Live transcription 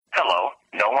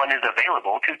No one is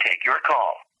available to take your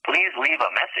call. Please leave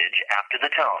a message after the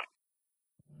tone.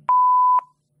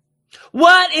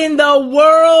 What in the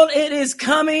world? It is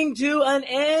coming to an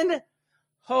end.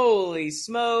 Holy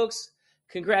smokes.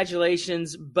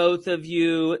 Congratulations, both of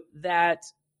you. That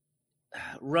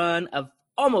run of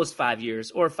almost 5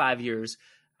 years or 5 years.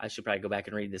 I should probably go back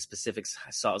and read the specifics.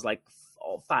 I saw it was like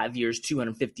 5 years,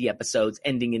 250 episodes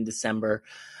ending in December.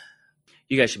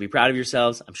 You guys should be proud of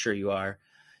yourselves. I'm sure you are.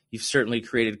 You've certainly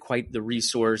created quite the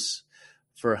resource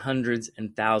for hundreds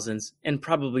and thousands and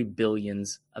probably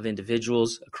billions of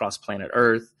individuals across planet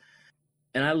Earth.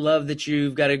 And I love that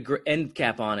you've got an end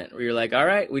cap on it where you're like, all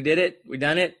right, we did it. We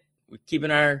done it. We're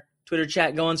keeping our Twitter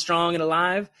chat going strong and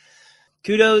alive.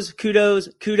 Kudos, kudos,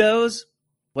 kudos.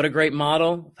 What a great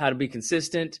model of how to be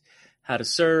consistent, how to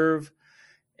serve,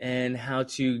 and how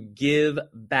to give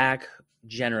back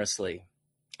generously.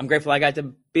 I'm grateful I got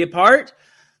to be a part,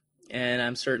 and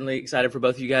I'm certainly excited for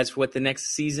both of you guys for what the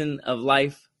next season of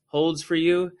life holds for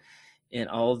you in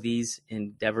all these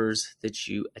endeavors that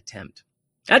you attempt.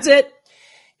 That's it.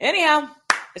 Anyhow,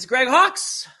 it's Greg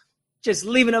Hawkes, just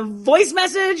leaving a voice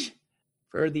message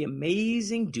for the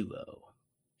amazing duo.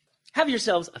 Have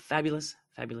yourselves a fabulous,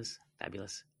 fabulous,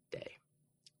 fabulous day.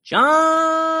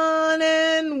 Jon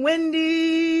and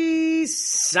Wendy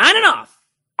signing off.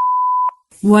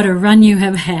 What a run you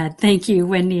have had. Thank you,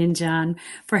 Wendy and Jon,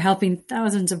 for helping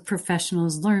thousands of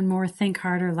professionals learn more, think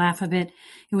harder, laugh a bit.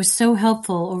 It was so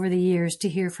helpful over the years to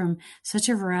hear from such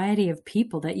a variety of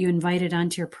people that you invited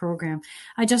onto your program.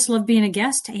 I just love being a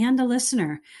guest and a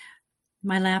listener.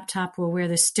 My laptop will wear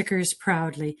the stickers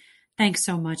proudly. Thanks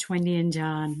so much, Wendy and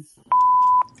Jon.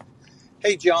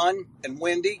 Hey, Jon and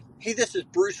Wendy. Hey, this is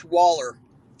Bruce Waller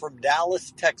from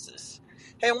Dallas, Texas.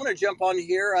 Hey, I want to jump on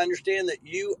here. I understand that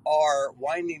you are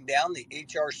winding down the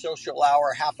HR Social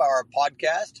Hour half-hour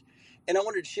podcast, and I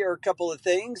wanted to share a couple of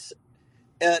things.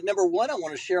 Number one, I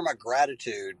want to share my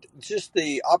gratitude. Just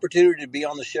the opportunity to be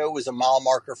on the show was a mile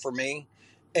marker for me,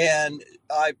 and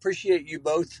I appreciate you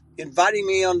both inviting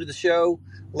me onto the show,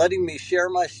 letting me share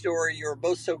my story. You were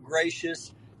both so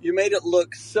gracious. You made it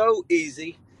look so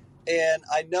easy, and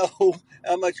I know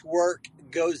how much work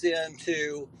goes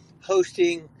into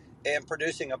hosting and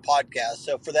producing a podcast.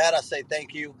 So for that, I say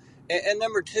thank you. And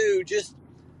number two, just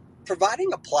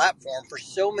providing a platform for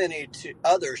so many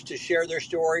others to share their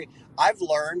story. I've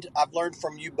learned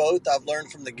from you both. I've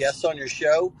learned from the guests on your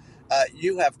show.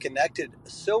 You have connected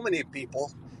so many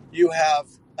people. You have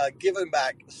given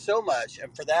back so much.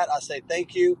 And for that, I say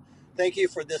thank you. Thank you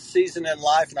for this season in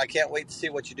life. And I can't wait to see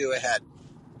what you do ahead.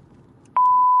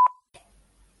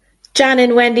 Jon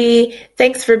and Wendy,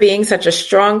 thanks for being such a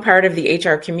strong part of the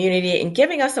HR community and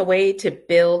giving us a way to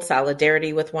build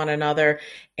solidarity with one another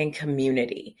and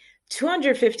community.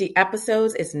 250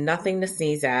 episodes is nothing to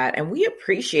sneeze at, and we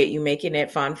appreciate you making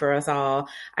it fun for us all.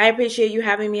 I appreciate you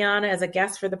having me on as a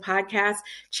guest for the podcast.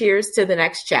 Cheers to the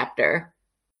next chapter.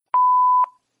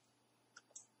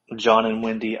 Jon and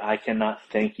Wendy, I cannot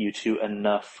thank you two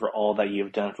enough for all that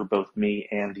you've done for both me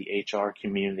and the HR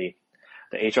community.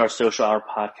 The HR Social Hour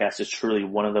podcast is truly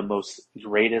one of the most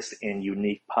greatest and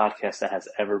unique podcasts that has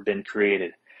ever been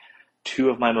created. Two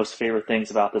of my most favorite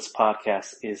things about this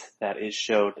podcast is that it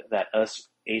showed that us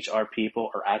HR people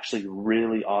are actually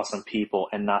really awesome people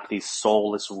and not these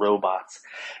soulless robots.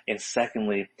 And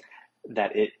secondly,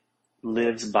 that it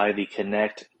lives by the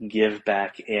connect, give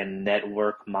back, and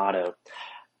network motto.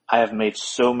 I have made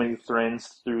so many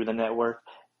friends through the network,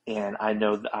 and I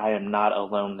know that I am not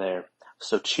alone there.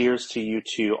 So cheers to you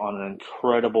two on an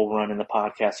incredible run in the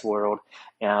podcast world,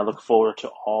 and I look forward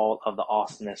to all of the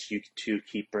awesomeness you two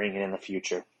keep bringing in the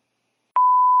future.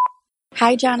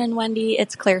 Hi, Jon and Wendy.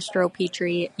 It's Claire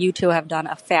Stroh-Petrie. You two have done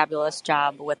a fabulous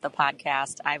job with the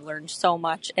podcast. I've learned so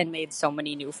much and made so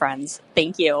many new friends.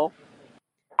 Thank you.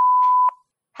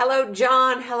 Hello,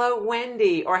 Jon. Hello,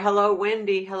 Wendy. Or hello,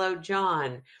 Wendy. Hello,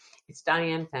 Jon. It's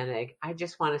Diane Fennig. I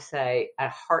just want to say a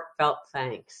heartfelt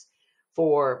thanks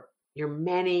for your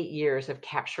many years of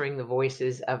capturing the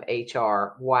voices of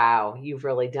HR. Wow, you've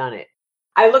really done it.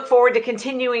 I look forward to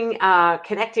continuing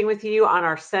connecting with you on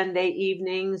our Sunday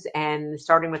evenings and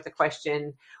starting with the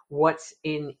question, what's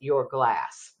in your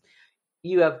glass?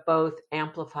 You have both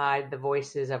amplified the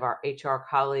voices of our HR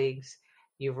colleagues.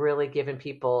 You've really given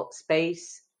people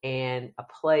space and a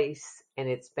place, and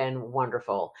it's been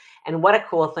wonderful. And what a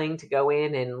cool thing to go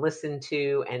in and listen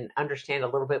to and understand a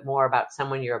little bit more about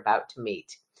someone you're about to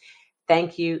meet.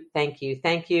 Thank you, thank you,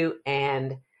 thank you.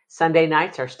 And Sunday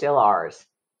nights are still ours.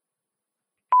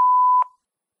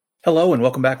 Hello, and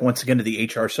welcome back once again to the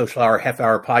HR Social Hour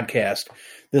half-hour podcast.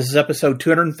 This is episode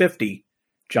 250.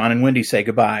 Jon and Wendy say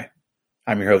goodbye.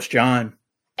 I'm your host, Jon.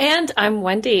 And I'm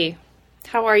Wendy.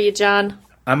 How are you, John?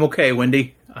 I'm okay,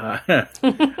 Wendy.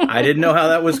 I didn't know how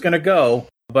that was going to go,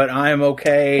 but I'm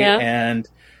okay. Yeah. And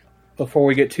before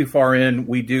we get too far in,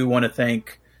 we do want to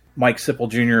thank Mike Sipple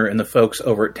Jr. and the folks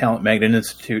over at Talent Magnet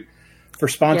Institute for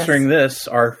sponsoring this,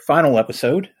 our final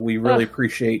episode. We really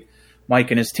appreciate Mike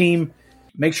and his team.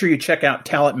 Make sure you check out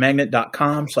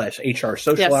talentmagnet.com/HR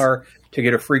Social Hour to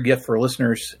get a free gift for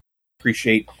listeners.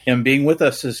 Appreciate him being with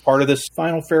us as part of this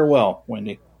final farewell,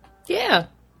 Wendy. Yeah.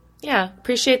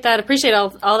 Appreciate that. Appreciate all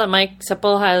that Mike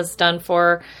Sipple has done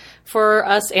for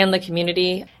us and the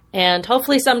community. And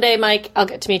hopefully someday, Mike, I'll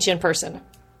get to meet you in person.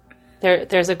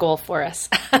 There's a goal for us.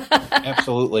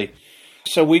 Absolutely.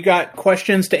 So we got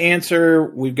questions to answer.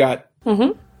 We've got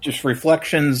just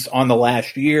reflections on the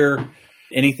last year,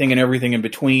 anything and everything in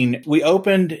between. We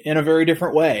opened in a very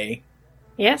different way.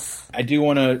 Yes. I do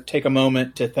want to take a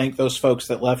moment to thank those folks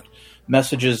that left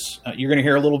messages. You're going to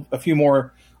hear a few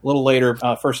more a little later.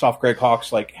 First off, Greg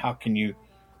Hawk's like, how can you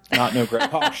not know Greg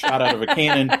Hawk? Shot out of a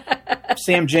cannon.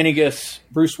 Sam Jenigas,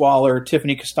 Bruce Waller,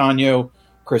 Tiffany Castano,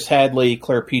 Chris Hadley,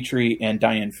 Claire Petrie, and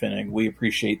Diane Finnig. We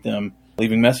appreciate them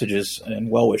leaving messages and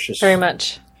well wishes. Very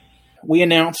much. We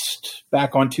announced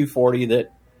back on 240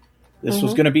 that this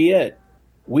was going to be it.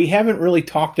 We haven't really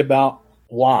talked about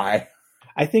why.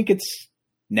 I think it's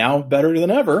now better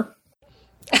than ever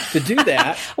to do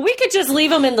that. We could just leave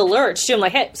them in the lurch. I'm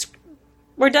like, hey,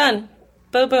 we're done.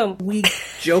 Boom, boom. We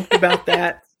joked about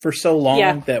that for so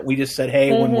long that we just said,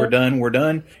 hey, when we're done, we're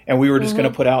done. And we were just going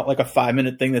to put out like a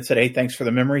 5-minute thing that said, hey, thanks for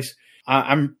the memories.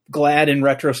 I'm glad in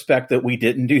retrospect that we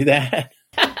didn't do that.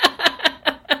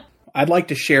 I'd like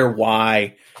to share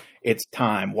why it's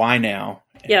time. Why now?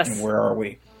 And where are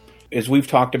we? As we've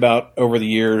talked about over the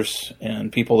years,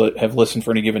 and people that have listened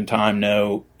for any given time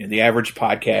know, the average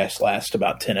podcast lasts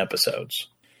about 10 episodes.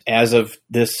 As of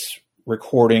this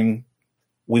recording,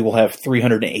 we will have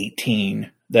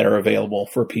 318 that are available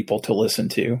for people to listen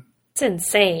to. It's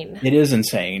insane. It is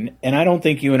insane. And I don't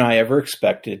think you and I ever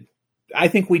expected. I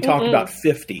think we talked about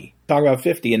 50.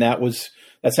 And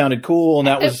that sounded cool. And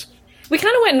that was... We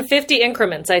kind of went in 50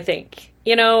 increments, I think.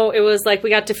 You know, it was like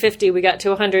we got to 50, we got to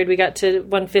 100, we got to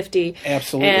 150.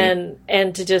 Absolutely.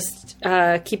 And to just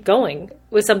keep going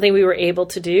was something we were able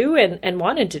to do and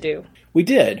wanted to do. We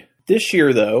did. This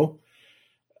year, though,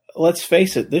 let's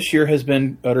face it, this year has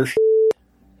been utter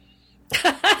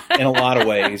in a lot of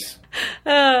ways.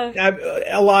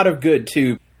 A lot of good,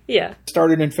 too. Yeah.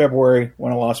 Started in February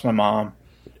when I lost my mom,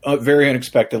 very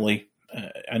unexpectedly.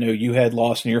 I know you had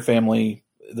loss in your family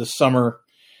this summer.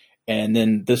 And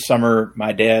then this summer,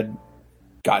 my dad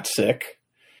got sick.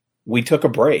 We took a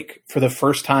break for the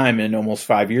first time in almost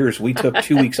 5 years. We took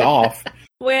 2 weeks off.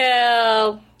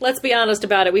 Well, let's be honest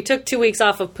about it. We took 2 weeks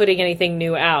off of putting anything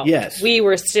new out. Yes. We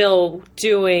were still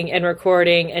doing and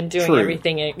recording and doing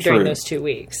everything during those 2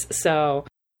 weeks. So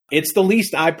it's the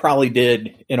least I probably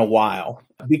did in a while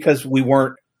because we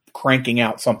weren't cranking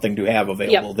out something to have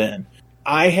available then.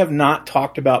 I have not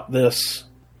talked about this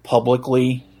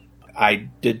publicly. I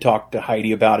did talk to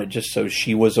Heidi about it just so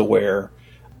she was aware.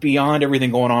 Beyond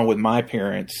everything going on with my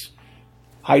parents,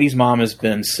 Heidi's mom has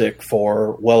been sick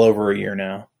for well over a year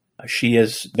now. She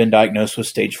has been diagnosed with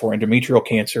stage 4 endometrial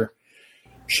cancer.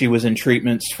 She was in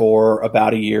treatments for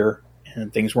about a year,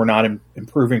 and things were not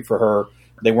improving for her.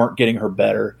 They weren't getting her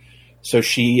better. So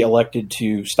she elected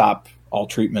to stop all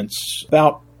treatments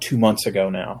about 2 months ago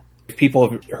now. People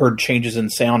have heard changes in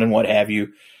sound and what have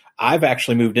you. I've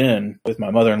actually moved in with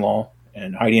my mother-in-law,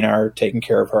 and Heidi and I are taking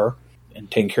care of her and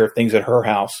taking care of things at her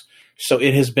house. So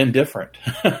it has been different,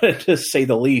 to say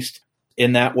the least,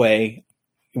 in that way.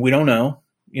 We don't know.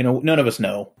 You know, none of us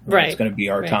know when it's going to be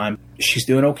our time. She's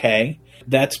doing okay.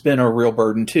 That's been a real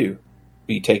burden, too,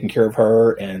 be taking care of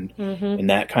her and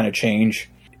that kind of change.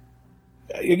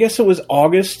 I guess it was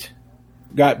August,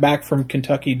 got back from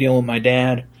Kentucky dealing with my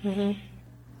dad.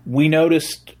 We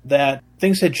noticed that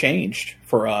things had changed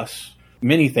for us,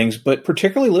 many things, but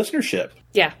particularly listenership.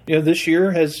 Yeah. You know, this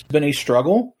year has been a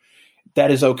struggle.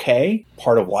 That is okay,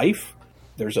 part of life.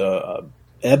 There's a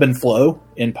ebb and flow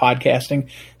in podcasting.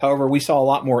 However, we saw a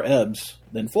lot more ebbs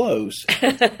than flows.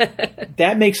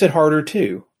 That makes it harder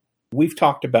too. We've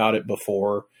talked about it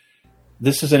before.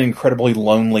 This is an incredibly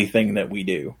lonely thing that we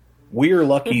do. We are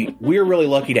lucky. We are really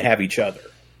lucky to have each other.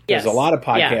 Because a lot of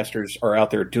podcasters are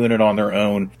out there doing it on their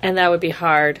own. And that would be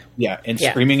hard. Yeah, and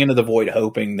screaming into the void,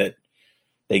 hoping that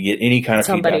they get any kind of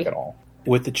feedback at all.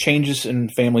 With the changes in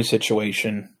family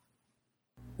situation,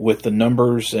 with the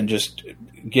numbers, and just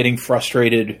getting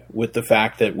frustrated with the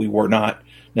fact that we were not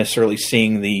necessarily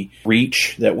seeing the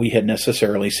reach that we had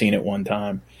necessarily seen at one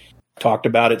time. Talked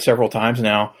about it several times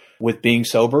now. With being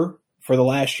sober for the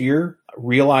last year,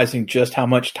 realizing just how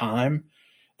much time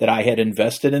that I had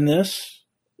invested in this.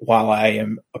 While I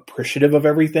am appreciative of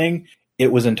everything, it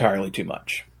was entirely too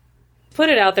much. Put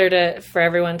it out there for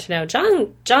everyone to know.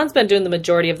 John's been doing the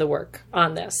majority of the work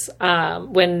on this.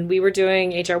 When we were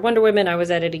doing HR Wonder Women, I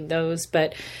was editing those,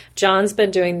 but John's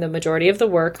been doing the majority of the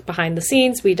work behind the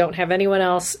scenes. We don't have anyone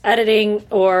else editing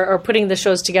or putting the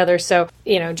shows together. So,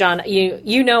 John,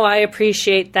 you know I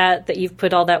appreciate that you've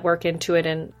put all that work into it,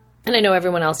 and I know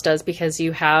everyone else does, because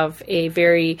you have a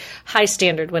very high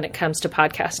standard when it comes to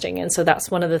podcasting. And so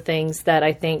that's one of the things that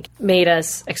I think made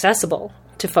us accessible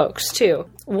to folks too.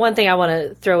 One thing I want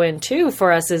to throw in too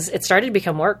for us is it started to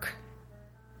become work.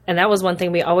 And that was one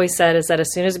thing we always said, is that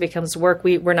as soon as it becomes work,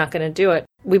 we're not going to do it.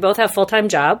 We both have full-time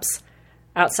jobs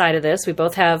outside of this. We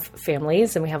both have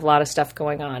families, and we have a lot of stuff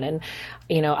going on. And,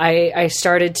 I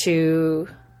started to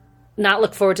not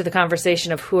look forward to the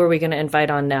conversation of who are we going to invite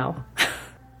on now,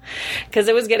 because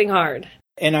it was getting hard.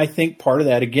 And I think part of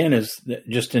that, again, is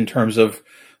just in terms of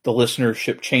the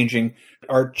listenership changing.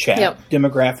 Our chat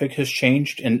demographic has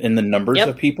changed in the numbers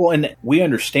of people, and we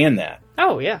understand that.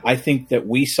 Oh, yeah. I think that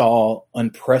we saw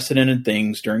unprecedented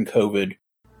things during COVID.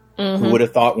 Mm-hmm. Who would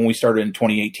have thought when we started in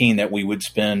 2018 that we would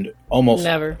spend almost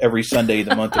every Sunday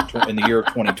the month in the year of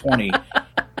 2020,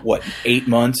 8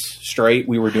 months straight,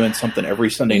 we were doing something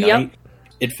every Sunday night.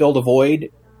 It filled a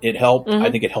void. It helped. Mm-hmm. I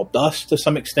think it helped us to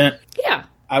some extent. Yeah.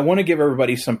 I want to give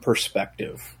everybody some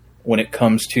perspective when it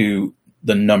comes to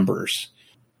the numbers.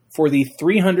 For the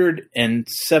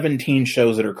 317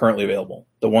 shows that are currently available,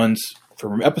 the ones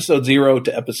from episode 0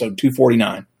 to episode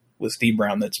 249 with Steve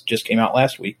Brown that just came out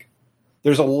last week,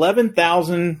 there's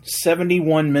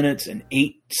 11,071 minutes and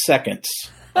 8 seconds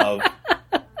of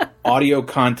audio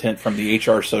content from the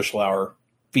HR Social Hour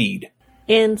feed.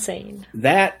 Insane.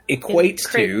 That equates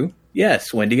to,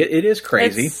 yes, Wendy, it is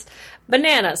crazy. It's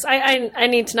bananas. I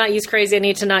need to not use crazy. I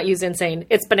need to not use insane.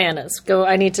 It's bananas.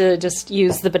 I need to just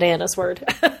use the bananas word.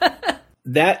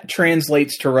 That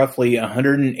translates to roughly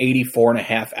 184 and a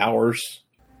half hours,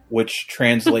 which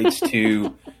translates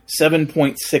to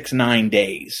 7.69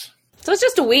 days. So it's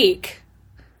just a week.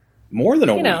 More than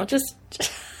a week.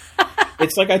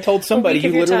 It's like I told somebody,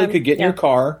 you literally could get in your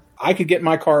car. I could get in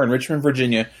my car in Richmond,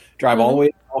 Virginia, drive all the way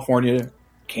to California,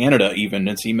 Canada even,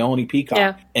 and see Melanie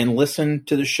Peacock and listen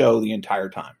to the show the entire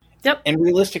time. Yep. And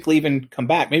realistically even come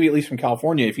back, maybe at least from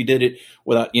California, if you did it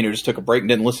without, just took a break and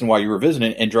didn't listen while you were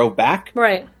visiting and drove back.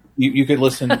 Right. You could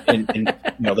listen in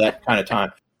that kind of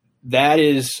time. That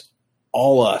is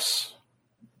all us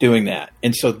doing that.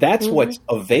 And so that's what's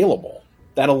available.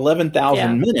 That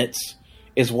 11,000 minutes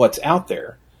is what's out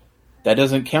there. That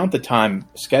doesn't count the time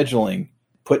scheduling,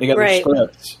 putting together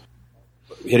scripts,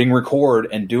 hitting record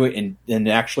and doing and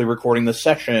actually recording the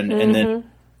session and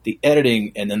then the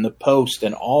editing and then the post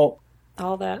and all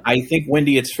that. I think,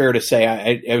 Wendy, it's fair to say,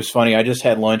 it was funny. I just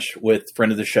had lunch with a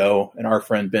friend of the show and our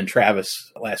friend Ben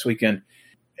Travis last weekend,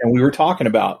 and we were talking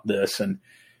about this. And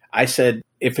I said,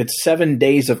 if it's 7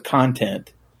 days of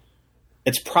content,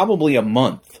 it's probably a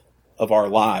month of our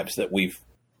lives that we've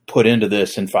put into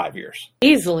this in 5 years.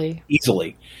 Easily.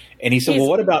 And he said, well,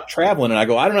 what about traveling? And I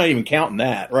go, I'm not even counting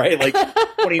that, right? Like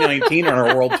 2019 on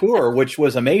our world tour, which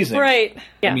was amazing. Right.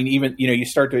 Yeah. I mean, even, you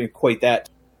start to equate that.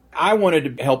 I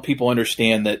wanted to help people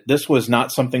understand that this was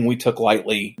not something we took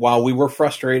lightly. While we were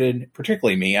frustrated,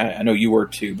 particularly me, I know you were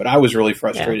too, but I was really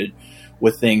frustrated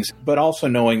with things. But also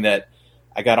knowing that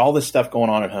I got all this stuff going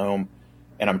on at home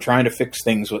and I'm trying to fix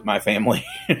things with my family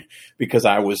because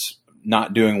I was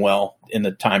not doing well in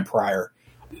the time prior.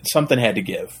 Something had to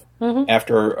give.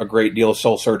 After a great deal of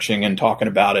soul searching and talking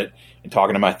about it and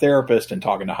talking to my therapist and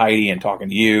talking to Heidi and talking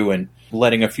to you and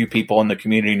letting a few people in the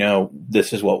community know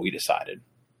this is what we decided.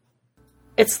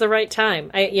 It's the right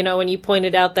time. When you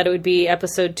pointed out that it would be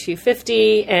episode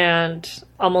 250 and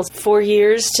almost 4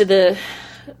 years to the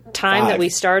time that we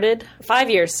started.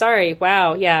 5 years. Sorry.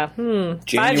 Wow. Yeah. January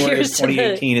 5 years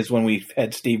 2018 is when we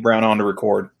had Steve Brown on to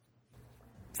record.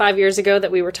 5 years ago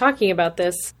that we were talking about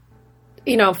this.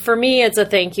 For me, it's a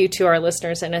thank you to our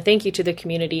listeners and a thank you to the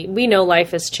community. We know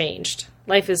life has changed.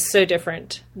 Life is so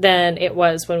different than it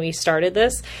was when we started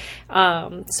this.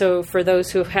 So for those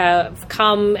who have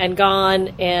come and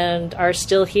gone and are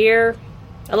still here,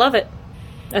 I love it.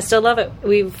 I still love it.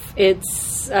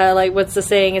 It's like, what's the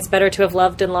saying? It's better to have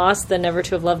loved and lost than never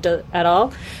to have loved at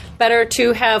all. Better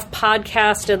to have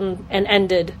podcast and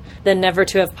ended than never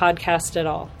to have podcast at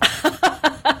all.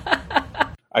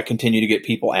 I continue to get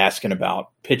people asking about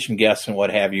pitch and guests and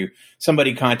what have you.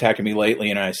 Somebody contacted me lately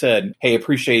and I said, hey,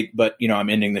 appreciate, but I'm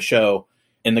ending the show.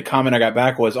 And the comment I got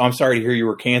back was, I'm sorry to hear you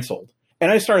were canceled.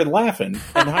 And I started laughing.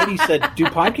 And Heidi said, do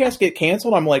podcasts get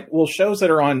canceled? I'm like, well, shows that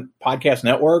are on podcast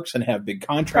networks and have big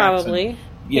contracts. Probably.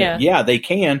 Yeah, they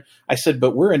can. I said,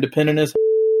 but we're independent as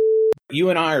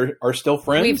you and I are still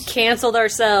friends. We've canceled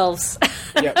ourselves.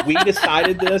 Yeah, we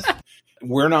decided this.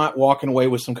 We're not walking away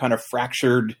with some kind of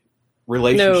fractured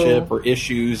relationship or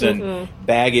issues and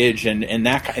baggage and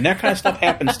that kind of stuff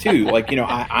happens too. Like,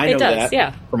 I know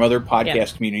that from other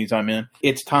podcast communities I'm in.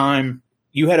 It's time.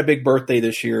 You had a big birthday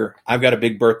this year. I've got a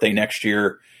big birthday next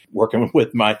year. Working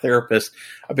with my therapist,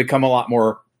 I've become a lot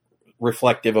more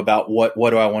reflective about what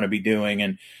do I want to be doing.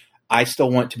 And I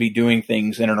still want to be doing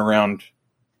things in and around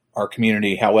our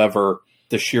community. However,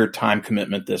 the sheer time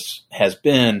commitment this has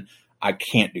been, I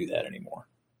can't do that anymore.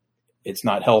 It's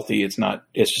not healthy. It's not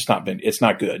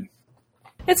good.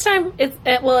 It's time.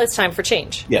 It's time for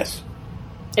change. Yes.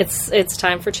 It's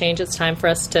time for change. It's time for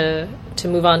us to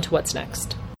move on to what's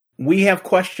next. We have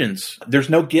questions. There's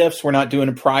no gifts. We're not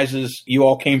doing prizes. You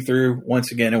all came through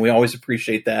once again, and we always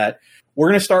appreciate that. We're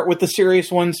going to start with the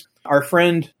serious ones. Our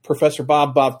friend, Professor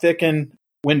Bob Thicken.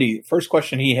 Wendy, first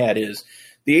question he had is,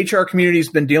 the HR community has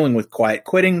been dealing with quiet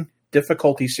quitting,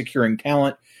 difficulty securing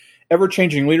talent,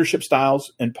 ever-changing leadership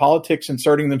styles, and politics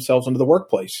inserting themselves into the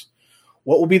workplace.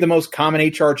 What will be the most common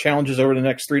HR challenges over the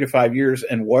next 3 to 5 years,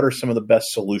 and what are some of the best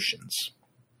solutions?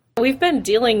 We've been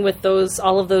dealing with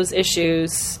all of those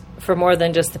issues for more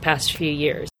than just the past few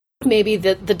years. Maybe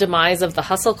the demise of the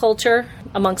hustle culture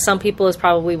amongst some people is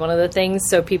probably one of the things.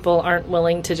 So people aren't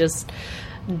willing to just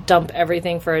dump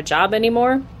everything for a job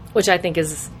anymore, which I think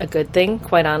is a good thing,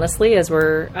 quite honestly, as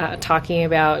we're talking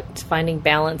about finding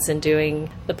balance and doing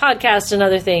the podcast and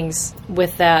other things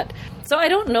with that. So I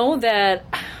don't know that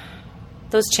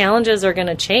those challenges are going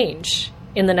to change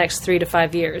in the next 3 to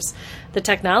 5 years. The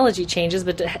technology changes,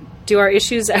 but do our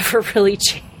issues ever really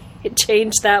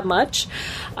change that much?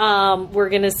 We're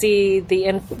going to see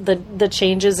the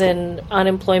changes in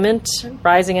unemployment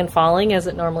rising and falling as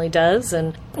it normally does,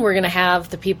 and we're going to have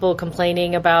the people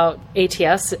complaining about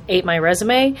ATS ate my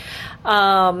resume.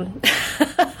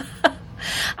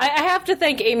 I have to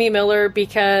thank Amy Miller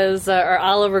because, or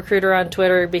Olive Recruiter on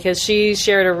Twitter, because she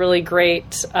shared a really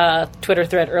great Twitter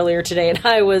thread earlier today, and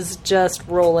I was just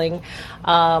rolling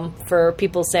for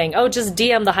people saying, oh, just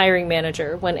DM the hiring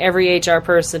manager, when every HR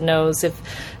person knows if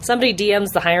somebody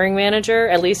DMs the hiring manager,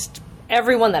 at least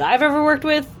everyone that I've ever worked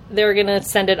with, they're going to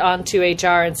send it on to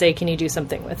HR and say, can you do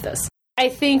something with this? I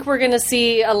think we're going to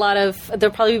see there'll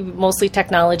probably be mostly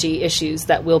technology issues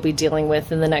that we'll be dealing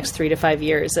with in the next 3 to 5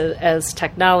 years. As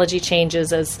technology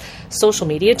changes, as social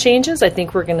media changes, I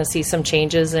think we're going to see some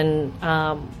changes in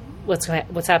what's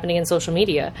happening in social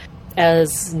media.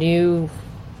 As new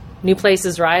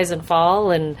places rise and fall,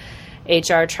 and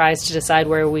HR tries to decide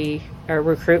where our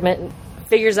recruitment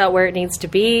figures out where it needs to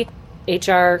be,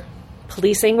 HR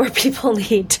policing where people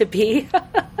need to be.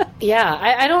 Yeah,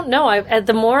 I don't know.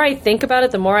 The more I think about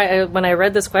it, the more when I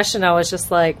read this question, I was just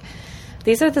like,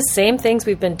 these are the same things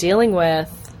we've been dealing with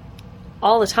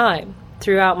all the time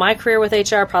throughout my career with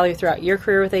HR, probably throughout your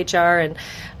career with HR. And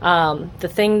the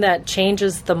thing that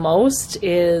changes the most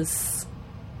is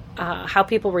how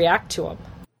people react to them.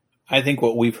 I think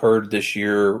what we've heard this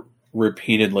year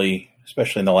repeatedly,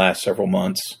 especially in the last several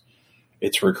months,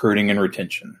 it's recruiting and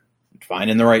retention.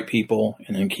 Finding the right people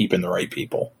and then keeping the right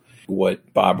people.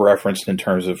 What Bob referenced in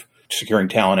terms of securing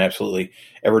talent, absolutely.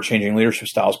 Ever-changing leadership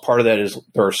styles. Part of that is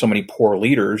there are so many poor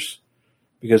leaders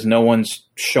because no one's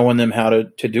showing them how to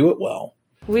do it well.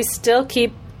 We still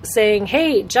keep saying,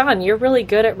 hey, John, you're really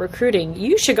good at recruiting.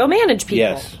 You should go manage people.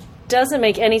 Yes. Doesn't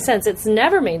make any sense. It's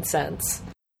never made sense.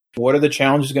 What are the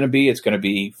challenges going to be? It's going to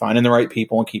be finding the right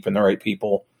people and keeping the right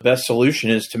people. The best solution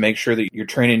is to make sure that you're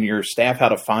training your staff how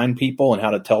to find people and how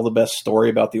to tell the best story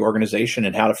about the organization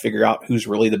and how to figure out who's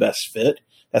really the best fit.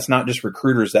 That's not just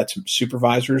recruiters. That's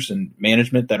supervisors and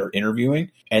management that are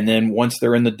interviewing. And then once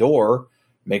they're in the door,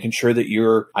 making sure that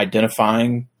you're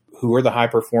identifying who are the high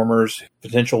performers,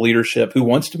 potential leadership, who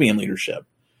wants to be in leadership.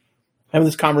 I have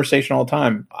this conversation all the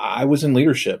time. I was in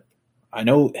leadership. I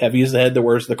know heavy is the head that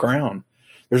wears the crown.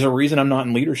 There's a reason I'm not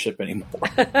in leadership anymore.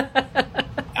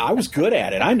 I was good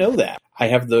at it. I know that. I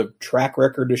have the track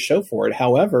record to show for it.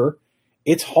 However,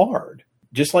 it's hard.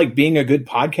 Just like being a good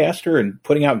podcaster and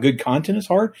putting out good content is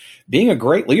hard, being a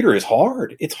great leader is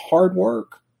hard. It's hard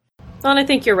work. Well, and I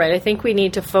think you're right. I think we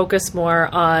need to focus more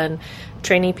on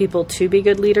training people to be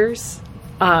good leaders.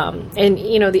 And,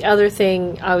 the other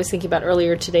thing I was thinking about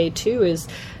earlier today, too, is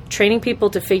training people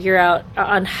to figure out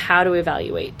on how to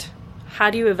evaluate. How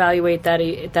do you evaluate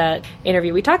that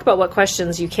interview? We talk about what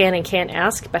questions you can and can't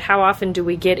ask, but how often do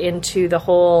we get into the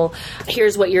whole,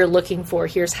 here's what you're looking for,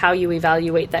 here's how you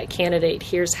evaluate that candidate,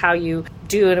 here's how you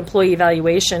do an employee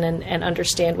evaluation and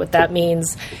understand what that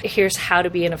means, here's how to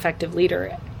be an effective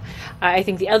leader. I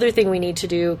think the other thing we need to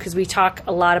do, because we talk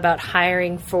a lot about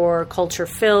hiring for culture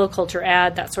fill, culture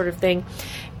add, that sort of thing,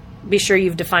 be sure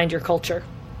you've defined your culture.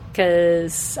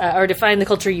 Or define the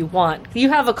culture you want. You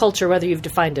have a culture whether you've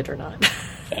defined it or not.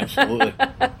 Absolutely.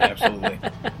 Absolutely.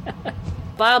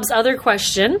 Bob's other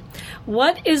question,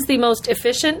 what is the most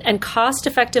efficient and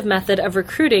cost-effective method of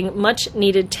recruiting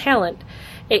much-needed talent?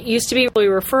 It used to be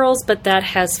referrals, but that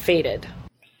has faded.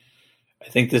 I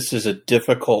think this is a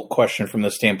difficult question from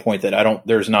the standpoint that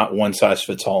there's not one size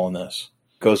fits all in this.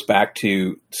 It goes back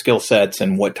to skill sets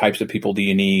and what types of people do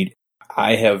you need.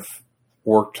 I have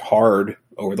worked hard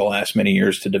over the last many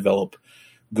years to develop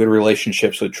good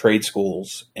relationships with trade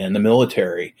schools and the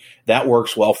military. That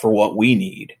works well for what we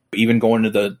need. Even going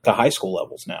to the high school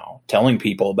levels now, telling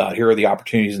people about here are the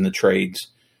opportunities in the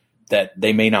trades that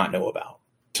they may not know about.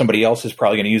 Somebody else is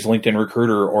probably going to use LinkedIn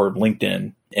Recruiter or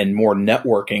LinkedIn and more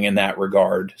networking in that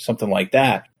regard, something like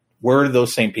that. Where do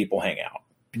those same people hang out?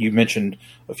 You mentioned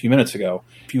a few minutes ago,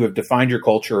 if you have defined your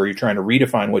culture or you're trying to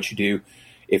redefine what you do,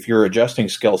 if you're adjusting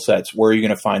skill sets, where are you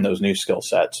going to find those new skill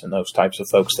sets and those types of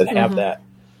folks that have that?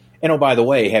 And oh, by the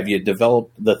way, have you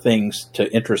developed the things to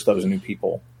interest those new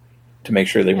people to make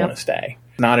sure they want to stay?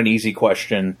 Not an easy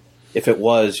question. If it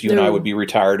was, you and I would be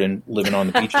retired and living on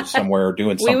the beaches somewhere or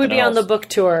doing something else. We would be on the book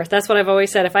tour. That's what I've always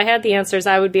said. If I had the answers,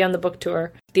 I would be on the book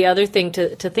tour. The other thing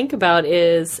to think about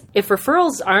is if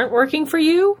referrals aren't working for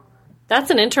you, that's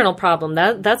an internal problem.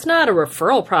 That's not a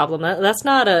referral problem. That's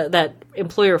not that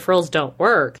employee referrals don't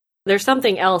work. There's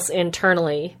something else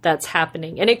internally that's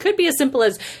happening. And it could be as simple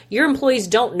as your employees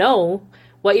don't know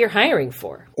what you're hiring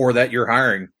for. Or that you're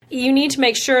hiring. You need to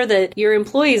make sure that your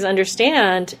employees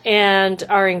understand and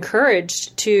are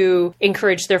encouraged to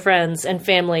encourage their friends and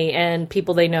family and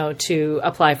people they know to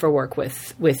apply for work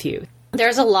with you.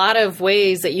 There's a lot of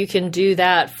ways that you can do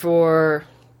that for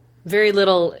very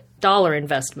little dollar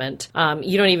investment.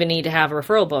 You don't even need to have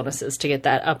referral bonuses to get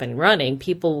that up and running.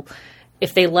 People,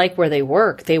 if they like where they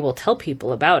work, they will tell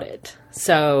people about it.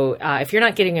 So if you're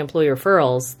not getting employee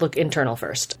referrals, look internal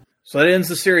first. So that ends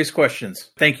the serious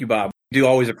questions. Thank you, Bob. We do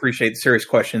always appreciate the serious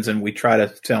questions, and we try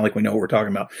to sound like we know what we're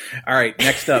talking about. All right,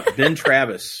 next up, Ben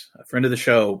Travis, a friend of the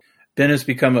show. Ben has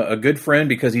become a good friend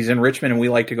because he's in Richmond, and we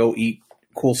like to go eat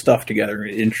cool stuff together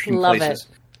in interesting places.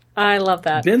 It. I love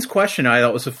that. Ben's question I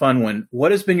thought was a fun one.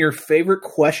 What has been your favorite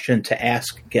question to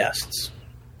ask guests?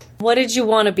 What did you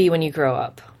want to be when you grow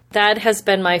up? That has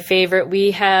been my favorite.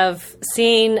 We have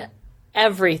seen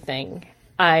everything.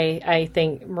 I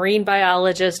think marine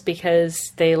biologist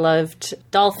because they loved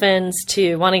dolphins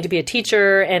to wanting to be a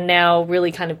teacher and now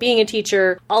really kind of being a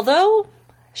teacher. Although,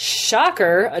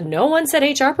 shocker, no one said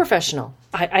HR professional.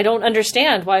 I don't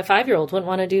understand why a 5-year-old wouldn't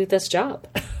want to do this job.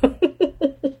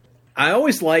 I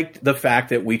always liked the fact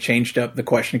that we changed up the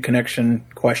question connection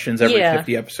questions every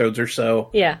 50 episodes or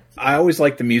so. Yeah. I always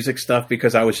liked the music stuff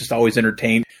because I was just always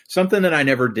entertained. Something that I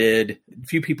never did,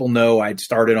 few people know I'd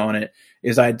started on it,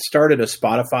 is I'd started a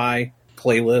Spotify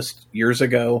playlist years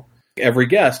ago. Every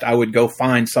guest, I would go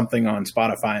find something on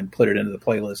Spotify and put it into the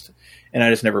playlist. And I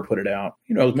just never put it out.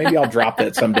 You know, maybe I'll drop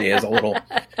that someday as a little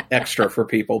extra for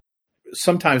people.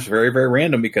 Sometimes very, very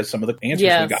random because some of the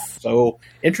answers we got so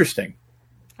interesting.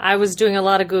 I was doing a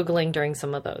lot of Googling during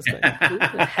some of those. But who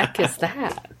the heck is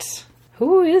that?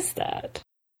 Who is that?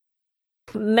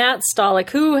 Matt Stolick,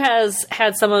 who has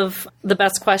had some of the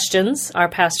best questions our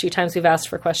past few times we've asked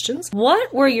for questions.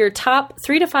 What were your top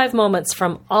 3 to 5 moments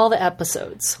from all the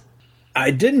episodes?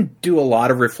 I didn't do a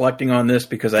lot of reflecting on this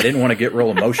because I didn't want to get real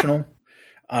emotional.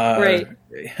 Right.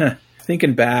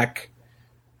 Thinking back,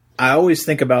 I always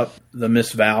think about the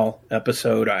Miss Val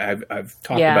episode. I've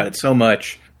talked about it so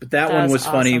much. But that one was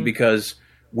funny because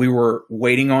we were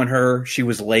waiting on her. She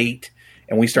was late,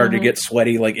 and we started to get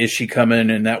sweaty. Like, is she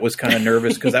coming? And that was kind of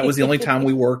nervous because that was the only time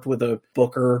we worked with a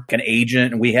booker, an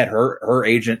agent, and we had her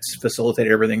agents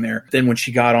facilitated everything there. Then when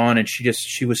she got on, and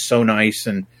she was so nice,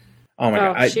 and oh my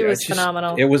God, she was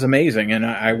phenomenal. It was amazing, and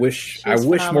I wish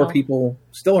more people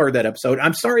still heard that episode.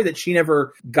 I'm sorry that she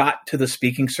never got to the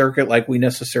speaking circuit like we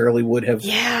necessarily would have.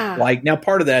 Yeah. Like, now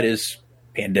part of that is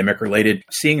pandemic related.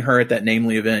 Seeing her at that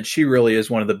Namely event, she really is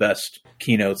one of the best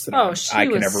keynotes that I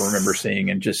can ever remember seeing,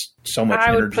 and just so much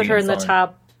energy. I would put her in the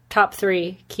top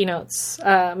 3 keynotes,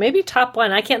 maybe top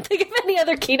 1. I can't think of any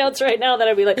other keynotes right now that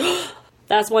I'd be like, oh,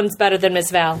 that one's better than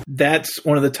Miss Val. That's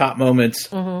one of the top moments.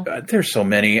 There's so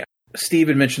many. Steve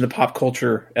had mentioned the pop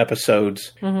culture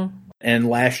episodes. And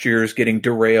last year's getting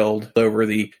derailed over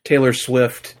the Taylor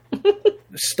Swift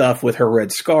stuff with her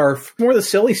red scarf. More the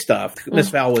silly stuff. Miss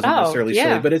Val wasn't necessarily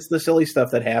silly, but it's the silly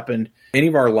stuff that happened. Any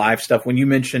of our live stuff, when you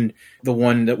mentioned the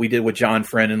one that we did with John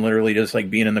Friend and literally just like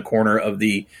being in the corner of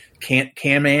the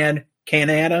Canada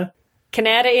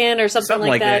Inn or something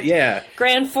like that. Yeah.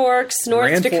 Grand Forks,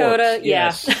 North Dakota.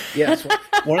 Yes. Yes.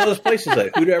 One of those places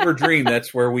that who'd ever dream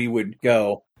that's where we would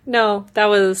go. No, that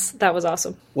was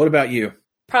awesome. What about you?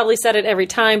 Probably said it every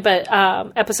time, but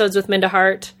episodes with Minda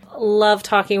Hart. Love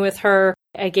talking with her.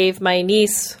 I gave my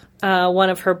niece one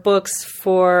of her books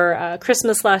for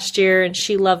Christmas last year, and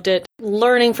she loved it.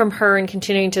 Learning from her and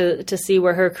continuing to see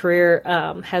where her career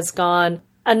has gone.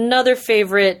 Another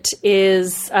favorite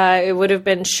is, it would have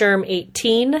been Sherm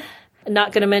 18.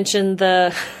 Not going to mention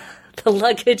the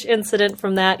luggage incident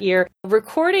from that year.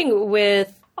 Recording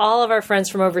with all of our friends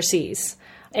from overseas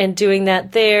and doing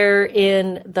that there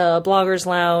in the Bloggers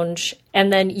Lounge.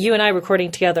 And then you and I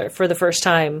recording together for the first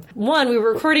time. One, we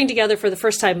were recording together for the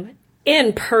first time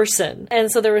in person. And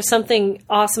so there was something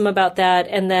awesome about that.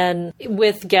 And then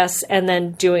with guests and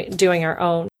then doing our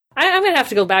own. I'm going to have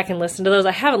to go back and listen to those.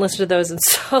 I haven't listened to those in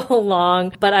so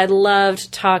long, but I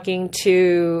loved talking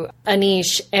to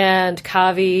Anish and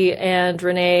Kavi and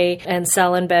Renee and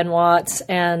Sel and Ben Watts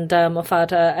and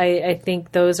Mafata. I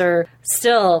think those are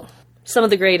still some of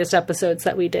the greatest episodes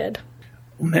that we did.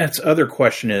 Matt's other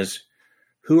question is,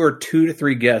 who are 2 to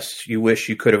 3 guests you wish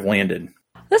you could have landed?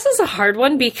 This is a hard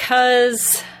one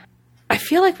because I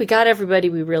feel like we got everybody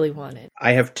we really wanted.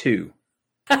 I have 2.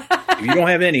 If you don't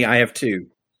have any, I have 2.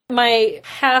 My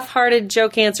half-hearted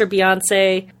joke answer,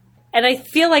 Beyonce. And I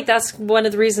feel like that's one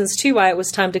of the reasons, too, why it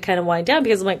was time to kind of wind down,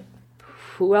 because I'm like,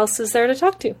 who else is there to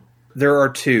talk to? There are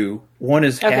 2. One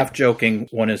is half joking,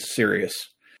 one is serious.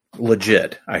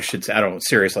 Legit, I should say. I don't know,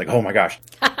 serious, like, oh my gosh.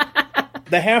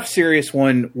 The half serious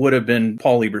one would have been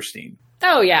Paul Eberstein.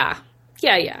 Oh, yeah.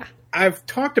 Yeah. I've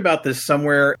talked about this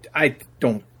somewhere. I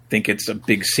don't think it's a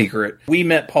big secret. We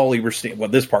met Paul Eberstein. Well,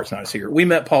 this part's not a secret. We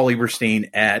met Paul Eberstein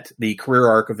at the Career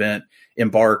Arc event,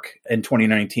 Embark, in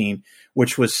 2019,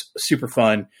 which was super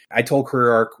fun. I told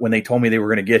Career Arc when they told me they were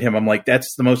going to get him, I'm like,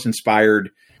 that's the most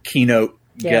inspired keynote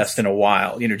guest in a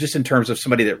while. You know, just in terms of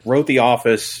somebody that wrote The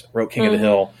Office, wrote King of the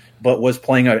Hill, but was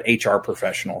playing an HR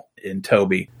professional in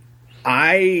Toby.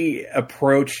 I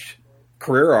approached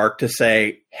Career Arc to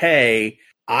say, hey,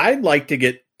 I'd like to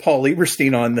get Paul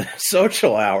Eberstein on the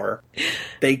social hour.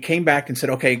 They came back and said,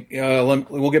 okay,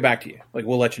 we'll get back to you. Like,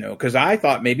 we'll let you know. Because I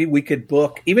thought maybe we could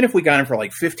book, even if we got him for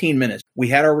like 15 minutes, we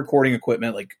had our recording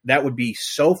equipment. Like, that would be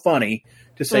so funny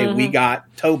to say we got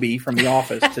Toby from The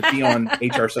Office to be on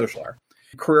HR Social Hour.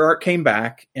 Career Arc came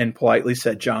back and politely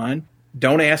said, John,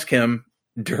 don't ask him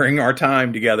during our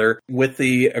time together with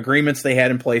the agreements they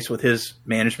had in place with his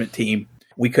management team.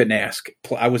 We couldn't ask.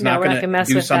 I was not going to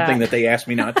do something that they asked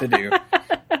me not to do.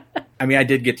 I mean, I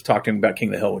did get to talk to him about King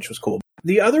of the Hill, which was cool.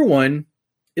 The other one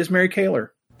is Mary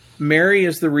Kaler. Mary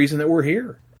is the reason that we're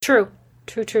here. True.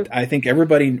 I think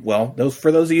everybody, for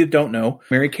those of you who don't know,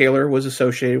 Mary Kaler was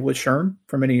associated with Sherm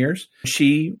for many years.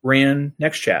 She ran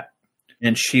NextChat,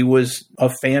 and she was a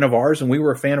fan of ours, and we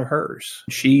were a fan of hers.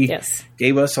 She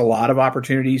gave us a lot of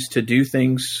opportunities to do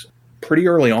things pretty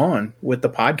early on with the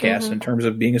podcast in terms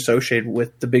of being associated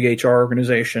with the big HR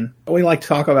organization. We like to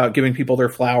talk about giving people their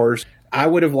flowers. I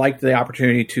would have liked the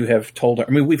opportunity to have told her.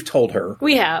 I mean, we've told her.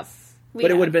 We have. But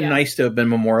it would have been nice to have been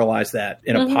memorialized that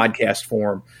in a podcast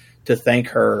form, to thank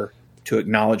her, to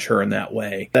acknowledge her in that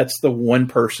way. That's the one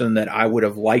person that I would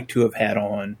have liked to have had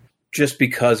on, just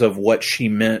because of what she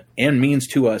meant and means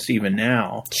to us even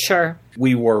now. Sure.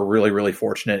 We were really, really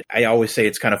fortunate. I always say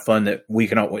it's kind of fun that we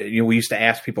used to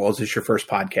ask people, is this your first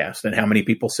podcast? And how many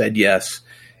people said yes,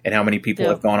 and how many people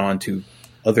have gone on to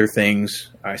other things.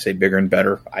 I say bigger and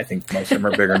better. I think most of them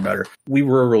are bigger and better. We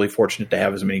were really fortunate to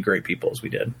have as many great people as we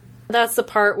did. That's the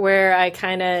part where I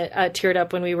kind of teared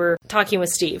up when we were talking with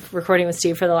Steve, recording with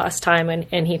Steve for the last time,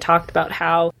 and he talked about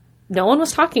how no one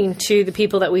was talking to the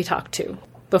people that we talked to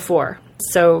before.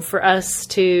 So for us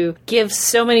to give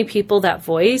so many people that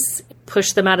voice,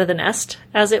 push them out of the nest,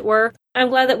 as it were, I'm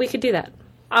glad that we could do that.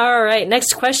 All right,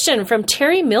 next question from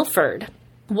Terry Milford.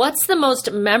 What's the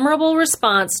most memorable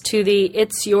response to the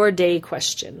 "It's Your Day"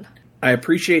 question? I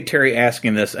appreciate Terry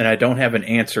asking this, and I don't have an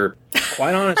answer.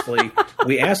 Quite honestly,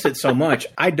 we asked it so much,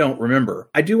 I don't remember.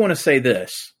 I do want to say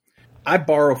this. I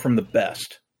borrow from the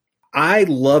best. I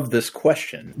love this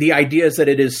question. The idea is that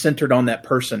it is centered on that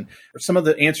person. Some of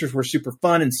the answers were super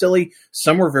fun and silly.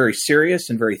 Some were very serious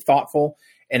and very thoughtful.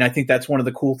 And I think that's one of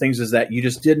the cool things, is that you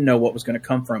just didn't know what was going to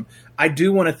come from. I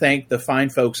do want to thank the fine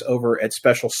folks over at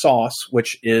Special Sauce,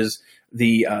 which is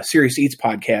the Serious Eats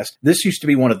podcast, this used to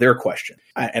be one of their questions.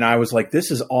 And I was like, this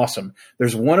is awesome.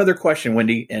 There's one other question,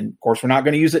 Wendy, and of course we're not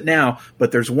going to use it now,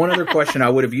 but there's one other question I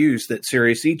would have used that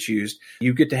Serious Eats used.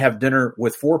 You get to have dinner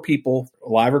with 4 people,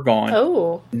 alive or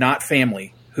gone, not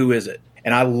family. Who is it?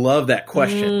 And I love that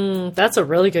question. That's a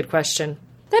really good question.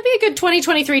 That'd be a good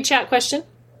 2023 chat question.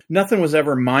 Nothing was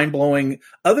ever mind-blowing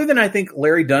other than I think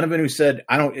Larry Donovan, who said,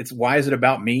 why is it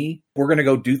about me? We're going to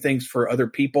go do things for other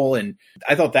people. And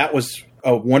I thought that was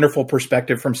a wonderful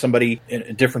perspective from somebody in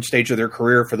a different stage of their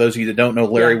career. For those of you that don't know,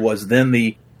 Larry was then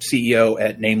the CEO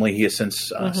at Namely. He has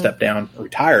since stepped down,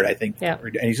 retired, I think. Yeah.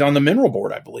 And he's on the Mineral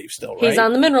Board, I believe, still, right? He's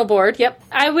on the Mineral Board. Yep.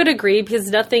 I would agree because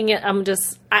nothing,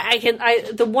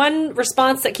 the one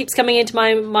response that keeps coming into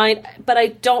my mind, but I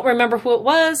don't remember who it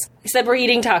was. He said, we're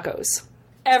eating tacos.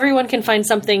 Everyone can find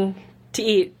something to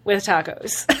eat with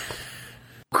tacos.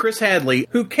 Chris Hadley,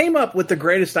 who came up with the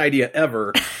greatest idea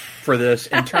ever for this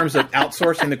in terms of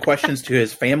outsourcing the questions to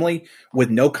his family with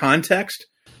no context,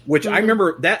 which I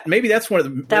remember that maybe that's one of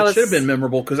the, that should have been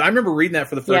memorable because I remember reading that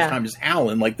for the first time, just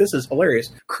howling like, this is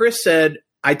hilarious. Chris said,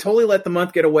 I totally let the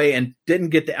month get away and didn't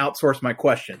get to outsource my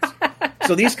questions.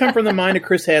 So these come from the mind of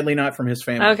Chris Hadley, not from his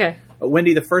family. Okay.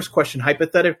 Wendy, the first question,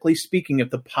 hypothetically speaking, if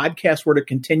the podcast were to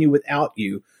continue without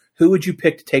you, who would you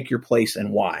pick to take your place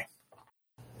and why?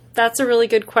 That's a really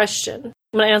good question.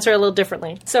 I'm going to answer it a little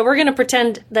differently. So we're going to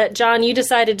pretend that, John, you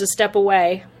decided to step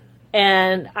away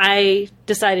and I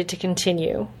decided to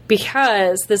continue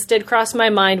because this did cross my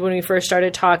mind when we first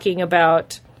started talking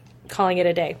about calling it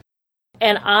a day.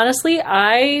 And honestly,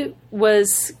 the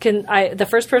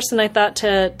first person I thought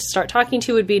to start talking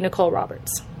to would be Nicole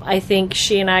Roberts. I think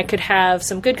she and I could have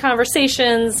some good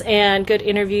conversations and good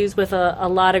interviews with a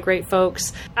lot of great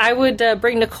folks. I would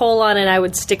bring Nicole on and I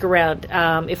would stick around.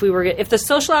 If the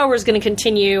social hour is going to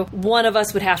continue, one of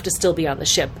us would have to still be on the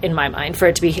ship, in my mind, for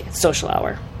it to be social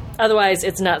hour. Otherwise,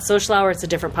 it's not social hour, it's a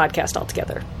different podcast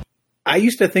altogether. I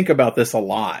used to think about this a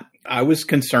lot. I was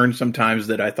concerned sometimes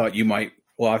that I thought you might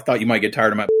get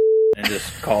tired of my and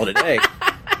just call it a day.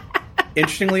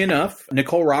 Interestingly enough,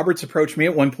 Nicole Roberts approached me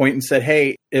at one point and said,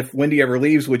 hey, if Wendy ever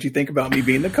leaves, would you think about me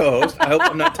being the co-host? I hope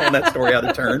I'm not telling that story out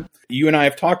of turn. You and I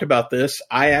have talked about this.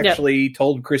 I actually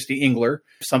told Christy Engler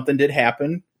something did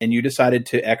happen and you decided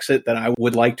to exit, that I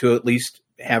would like to at least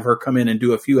have her come in and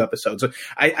do a few episodes. So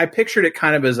I pictured it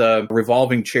kind of as a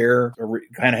revolving chair,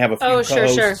 kind of have a few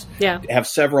co-hosts, have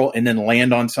several, and then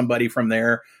land on somebody from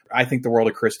there. I think the world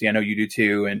of Christy. I know you do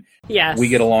too. And we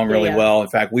get along really well. In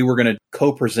fact, we were going to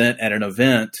co-present at an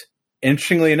event.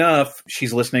 Interestingly enough,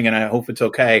 she's listening and I hope it's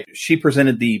okay. She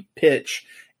presented the pitch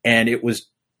and it was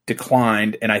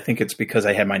declined. And I think it's because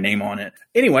I had my name on it.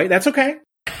 Anyway, that's okay.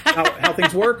 How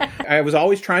things work. I was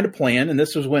always trying to plan. And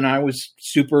this was when I was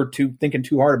thinking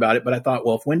too hard about it. But I thought,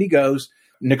 well, if Wendy goes,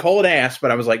 Nicole had asked,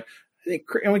 but I was like,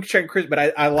 and we can check Chris. But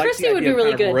I like Christy the idea would be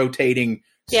really of kind of rotating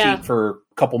seat for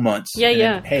a couple months.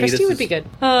 Then, hey, Christy would be good.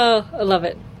 Oh, I love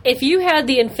it. If you had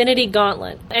the Infinity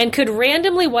Gauntlet and could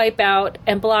randomly wipe out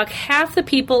and block half the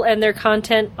people and their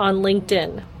content on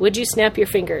LinkedIn, would you snap your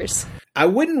fingers? I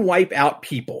wouldn't wipe out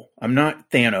people. I'm not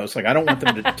Thanos. Like, I don't want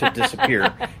them to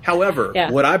disappear. However,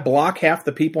 would I block half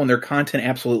the people and their content?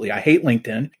 Absolutely. I hate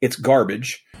LinkedIn. It's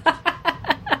garbage.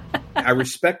 I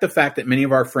respect the fact that many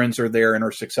of our friends are there and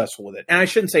are successful with it. And I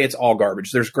shouldn't say it's all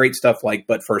garbage. There's great stuff like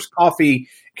But First Coffee,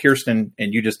 Kirsten,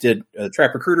 and you just did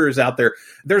Trap Recruiter is out there.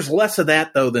 There's less of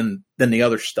that, though, than the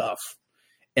other stuff.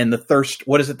 And the thirst,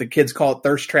 what is it the kids call it?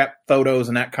 Thirst trap photos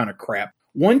and that kind of crap.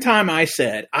 One time I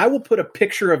said, I will put a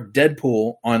picture of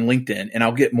Deadpool on LinkedIn and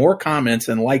I'll get more comments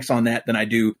and likes on that than I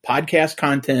do podcast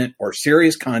content or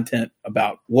serious content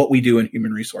about what we do in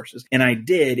human resources. And I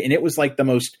did. And it was like the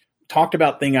most talked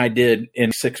about thing I did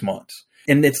in 6 months.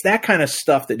 And it's that kind of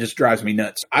stuff that just drives me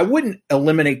nuts. I wouldn't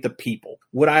eliminate the people.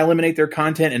 Would I eliminate their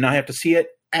content and not have to see it?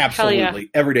 Absolutely.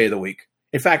 Every day of the week.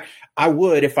 In fact, I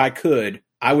would, if I could,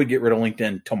 I would get rid of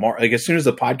LinkedIn tomorrow. Like as soon as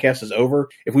the podcast is over,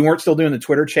 if we weren't still doing the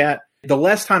Twitter chat, the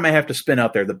less time I have to spend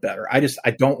out there, the better. I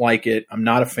don't like it. I'm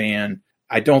not a fan.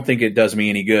 I don't think it does me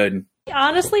any good.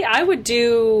 Honestly, I would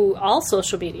do all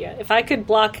social media. If I could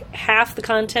block half the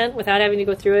content without having to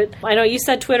go through it. I know you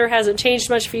said Twitter hasn't changed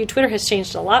much for you. Twitter has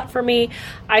changed a lot for me.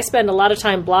 I spend a lot of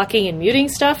time blocking and muting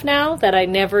stuff now that I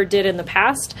never did in the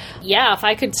past. Yeah, if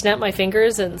I could snap my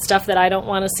fingers and stuff that I don't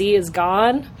want to see is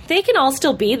gone, they can all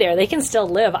still be there. They can still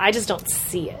live. I just don't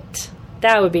see it.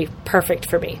 That would be perfect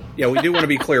for me. Yeah, we do want to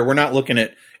be clear. We're not looking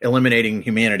at eliminating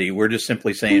humanity. We're just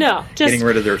simply saying getting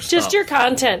rid of their stuff. Just your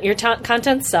content. Your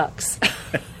content sucks.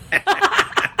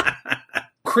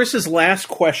 Chris's last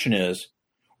question is,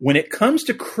 when it comes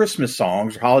to Christmas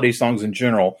songs or holiday songs in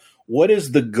general, what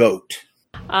is the GOAT?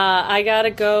 I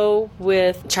gotta go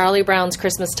with Charlie Brown's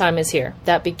Christmas Time Is Here.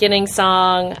 That beginning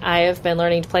song, I have been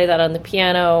learning to play that on the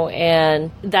piano,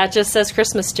 and that just says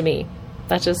Christmas to me.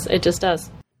 It just does.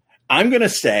 I'm going to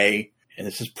say, and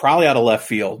this is probably out of left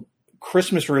field,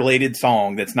 Christmas-related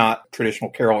song that's not traditional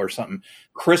carol or something.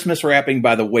 Christmas Wrapping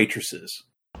by the Waitresses.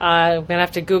 I'm going to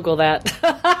have to Google that.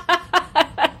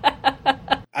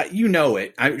 You know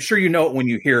it. I'm sure you know it when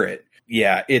you hear it.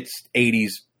 Yeah, it's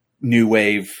 80s new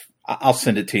wave. I'll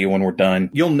send it to you when we're done.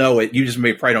 You'll know it. You just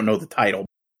probably don't know the title.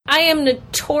 I am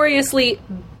notoriously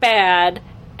bad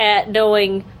at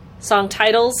knowing song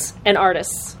titles and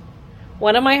artists.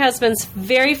 One of my husband's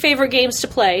very favorite games to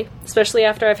play, especially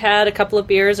after I've had a couple of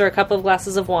beers or a couple of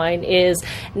glasses of wine, is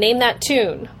name that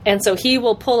tune. And so he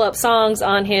will pull up songs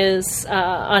on his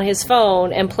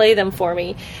phone and play them for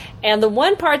me. And the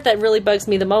one part that really bugs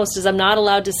me the most is I'm not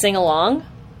allowed to sing along.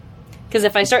 Because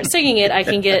if I start singing it, I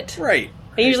can get... Right.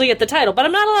 I usually get the title, but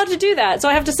I'm not allowed to do that. So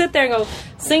I have to sit there and go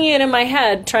singing it in my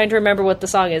head, trying to remember what the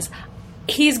song is.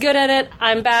 He's good at it.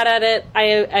 I'm bad at it. I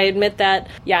admit that.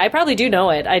 Yeah, I probably do know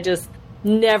it. I just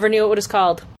never knew what it was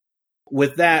called.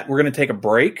 With that, we're going to take a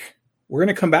break. We're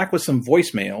going to come back with some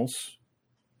voicemails,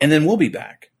 and then we'll be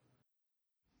back.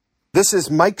 This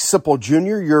is Mike Sipple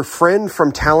Jr., your friend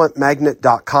from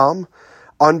TalentMagnet.com.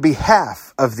 On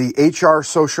behalf of the HR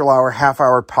Social Hour Half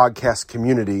Hour podcast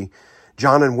community,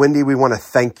 Jon and Wendy, we want to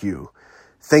thank you.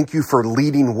 Thank you for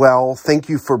leading well. Thank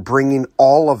you for bringing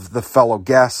all of the fellow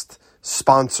guests,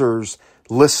 sponsors,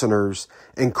 listeners,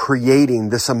 and creating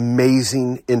this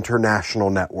amazing international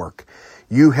network.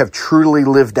 You have truly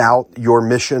lived out your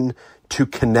mission to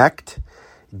connect,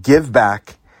 give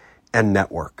back, and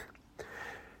network.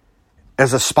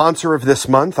 As a sponsor of this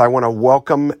month, I want to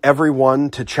welcome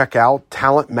everyone to check out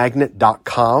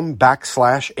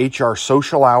talentmagnet.com/HR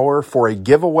Social Hour for a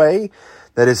giveaway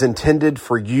that is intended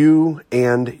for you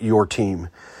and your team.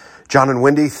 Jon and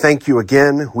Wendy, thank you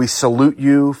again. We salute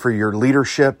you for your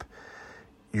leadership,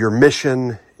 your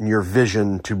mission, and your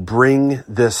vision to bring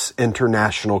this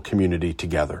international community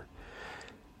together.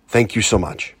 Thank you so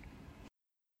much.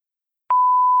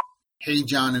 Hey,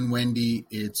 Jon and Wendy,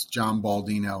 it's John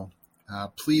Baldino.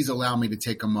 Please allow me to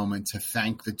take a moment to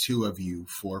thank the two of you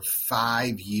for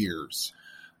 5 years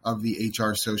of the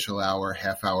HR Social Hour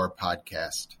Half Hour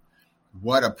podcast.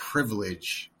 What a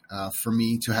privilege for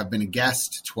me to have been a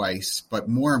guest twice, but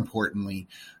more importantly,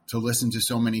 to listen to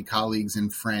so many colleagues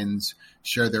and friends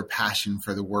share their passion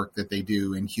for the work that they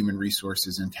do in human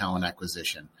resources and talent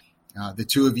acquisition. The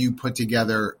two of you put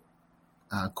together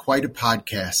quite a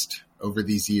podcast over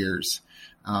these years,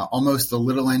 almost the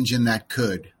little engine that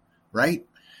could. Right?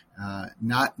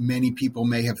 Not many people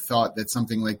may have thought that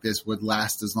something like this would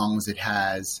last as long as it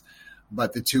has,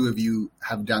 but the two of you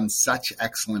have done such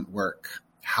excellent work.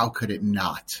 How could it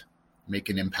not make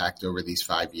an impact over these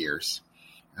 5 years?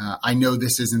 I know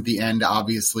this isn't the end,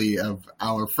 obviously, of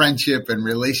our friendship and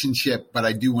relationship, but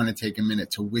I do want to take a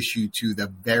minute to wish you two the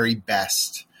very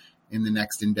best in the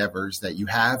next endeavors that you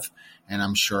have, and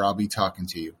I'm sure I'll be talking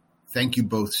to you. Thank you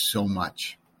both so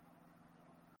much.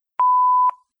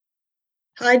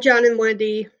 Hi, Jon and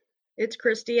Wendy. It's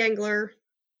Christy Engler.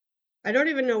 I don't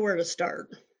even know where to start.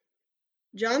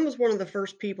 Jon was one of the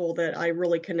first people that I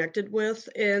really connected with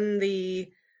in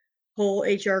the whole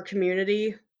HR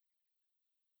community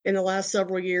in the last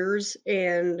several years,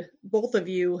 and both of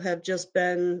you have just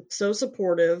been so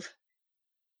supportive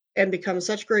and become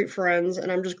such great friends,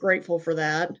 and I'm just grateful for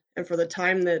that and for the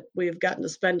time that we've gotten to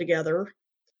spend together.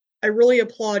 I really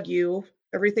applaud you.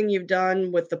 Everything you've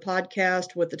done with the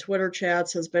podcast, with the Twitter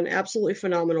chats has been absolutely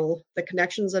phenomenal. The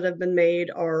connections that have been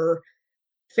made are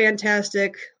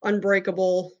fantastic,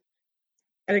 unbreakable,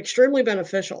 and extremely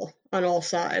beneficial on all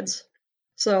sides.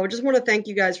 So I just want to thank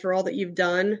you guys for all that you've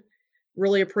done.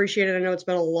 Really appreciate it. I know it's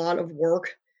been a lot of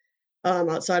work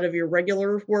outside of your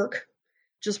regular work.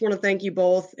 Just want to thank you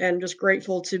both and just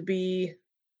grateful to be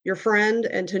your friend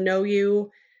and to know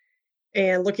you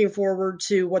and looking forward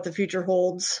to what the future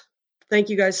holds. Thank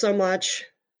you guys so much.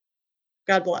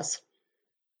 God bless.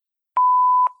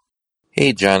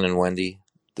 Hey, Jon and Wendy.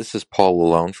 This is Paul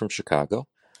Lalone from Chicago,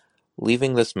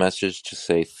 leaving this message to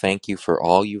say thank you for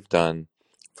all you've done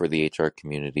for the HR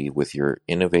community with your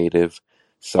innovative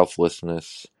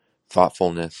selflessness,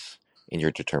 thoughtfulness, and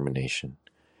your determination.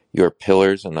 You are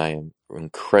pillars, and I am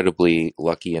incredibly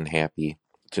lucky and happy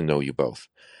to know you both.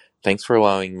 Thanks for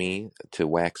allowing me to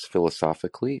wax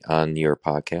philosophically on your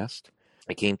podcast.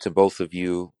 I came to both of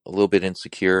you a little bit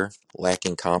insecure,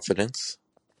 lacking confidence.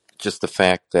 Just the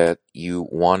fact that you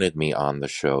wanted me on the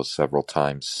show several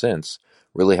times since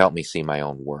really helped me see my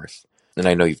own worth. And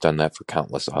I know you've done that for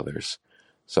countless others.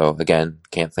 So again,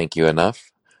 can't thank you enough.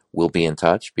 We'll be in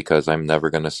touch because I'm never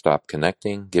going to stop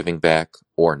connecting, giving back,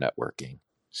 or networking.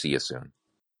 See you soon.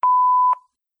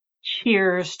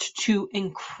 Cheers to two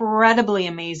incredibly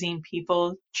amazing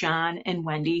people, Jon and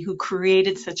Wendy, who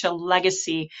created such a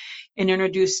legacy and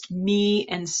introduced me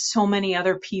and so many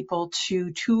other people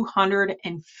to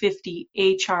 250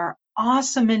 HR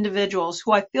awesome individuals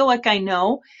who I feel like I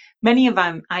know. Many of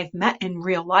them I've met in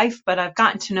real life, but I've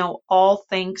gotten to know all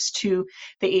thanks to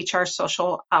the HR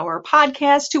Social Hour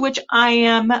podcast, to which I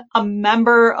am a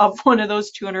member of one of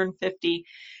those 250.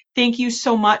 Thank you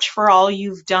so much for all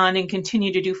you've done and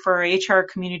continue to do for our HR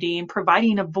community and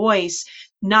providing a voice,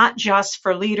 not just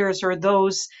for leaders or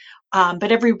those,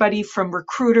 but everybody from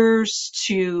recruiters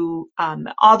to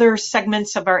other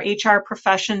segments of our HR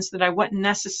professions that I wouldn't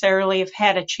necessarily have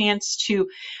had a chance to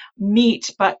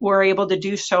meet, but were able to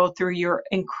do so through your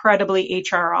incredibly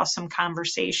HR awesome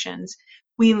conversations.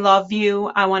 We love you.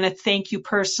 I want to thank you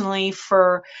personally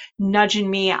for nudging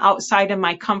me outside of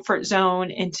my comfort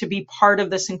zone and to be part of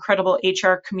this incredible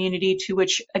HR community to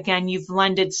which, again, you've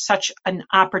lended such an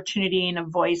opportunity and a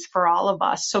voice for all of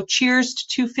us. So cheers to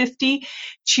 250.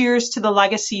 Cheers to the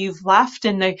legacy you've left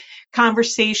and the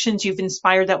conversations you've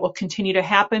inspired that will continue to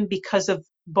happen because of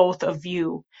both of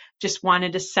you. Just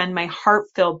wanted to send my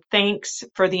heartfelt thanks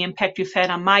for the impact you've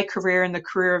had on my career and the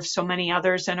career of so many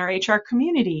others in our HR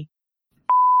community.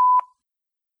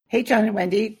 Hey, Jon and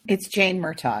Wendy, it's Jane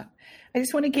Murtaugh. I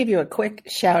just want to give you a quick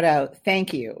shout out.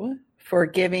 Thank you for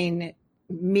giving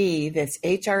me, this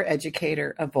HR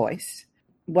educator, a voice,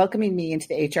 welcoming me into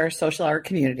the HR Social Hour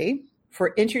community,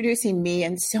 for introducing me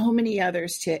and so many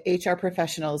others to HR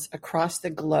professionals across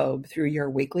the globe through your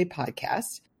weekly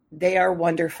podcast. They are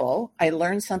wonderful. I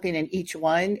learn something in each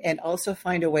one and also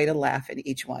find a way to laugh in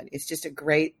each one. It's just a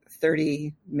great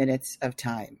 30 minutes of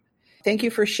time. Thank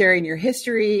you for sharing your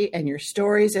history and your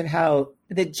stories of how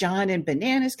the Jon and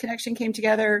Bananas connection came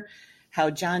together,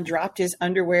 how Jon dropped his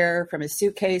underwear from his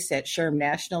suitcase at Sherm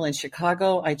National in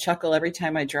Chicago. I chuckle every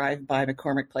time I drive by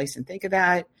McCormick Place and think of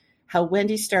that. How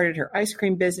Wendy started her ice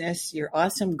cream business, your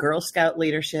awesome Girl Scout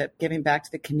leadership, giving back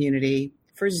to the community,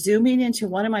 for Zooming into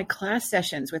one of my class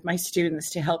sessions with my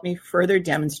students to help me further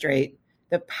demonstrate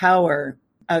the power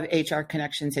of HR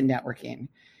connections and networking.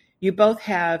 You both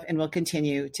have and will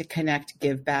continue to connect,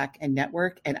 give back, and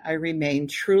network, and I remain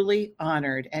truly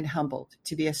honored and humbled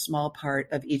to be a small part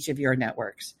of each of your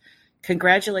networks.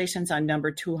 Congratulations on number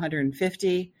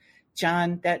 250.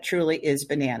 Jon, that truly is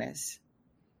bananas.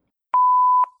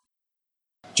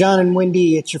 Jon and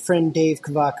Wendy, it's your friend Dave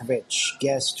Kovakovich,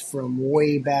 guest from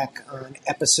way back on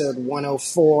episode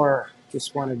 104.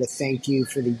 Just wanted to thank you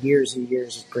for the years and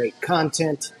years of great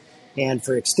content, and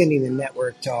for extending the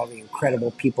network to all the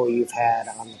incredible people you've had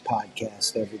on the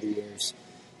podcast over the years.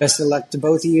 Best of luck to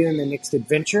both of you in the next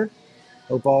adventure.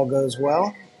 Hope all goes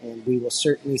well, and we will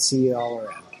certainly see you all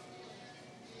around.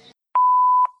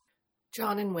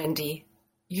 Jon and Wendy,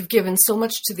 you've given so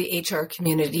much to the HR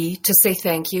community. To say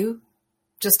thank you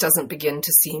just doesn't begin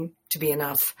to seem to be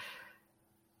enough.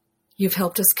 You've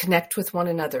helped us connect with one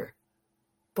another,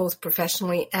 both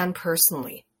professionally and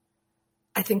personally.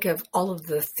 I think of all of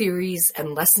the theories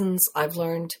and lessons I've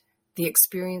learned, the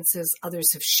experiences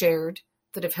others have shared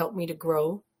that have helped me to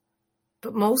grow.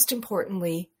 But most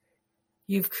importantly,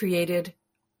 you've created,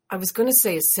 I was going to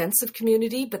say a sense of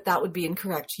community, but that would be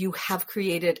incorrect. You have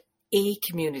created a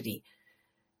community.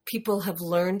 People have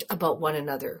learned about one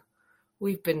another.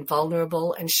 We've been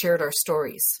vulnerable and shared our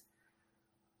stories.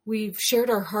 We've shared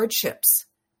our hardships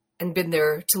and been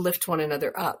there to lift one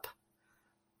another up.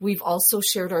 We've also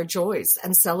shared our joys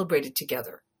and celebrated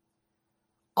together.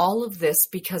 All of this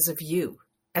because of you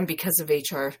and because of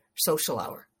HR Social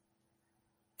Hour.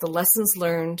 The lessons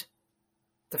learned,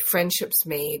 the friendships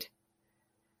made,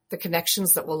 the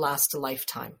connections that will last a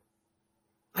lifetime.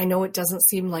 I know it doesn't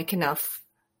seem like enough,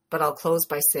 but I'll close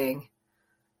by saying,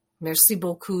 merci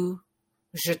beaucoup,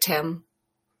 je t'aime.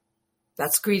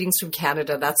 That's greetings from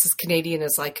Canada. That's as Canadian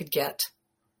as I could get.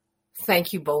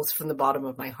 Thank you both from the bottom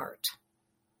of my heart.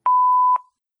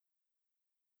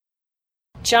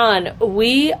 Jon,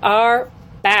 we are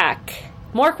back.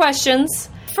 More questions.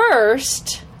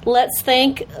 First, let's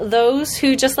thank those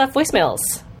who just left voicemails.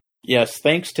 Yes,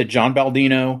 thanks to John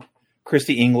Baldino,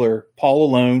 Christy Engler, Paul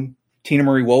Alone, Tina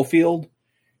Marie Wofield,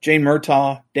 Jane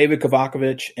Murtaugh, David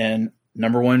Kovakovich, and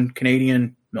number one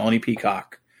Canadian, Melanie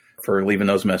Peacock, for leaving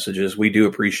those messages. We do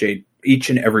appreciate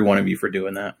each and every one of you for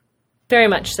doing that. Very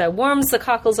much so. Warms the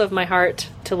cockles of my heart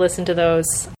to listen to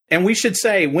those. And we should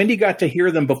say, Wendy got to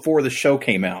hear them before the show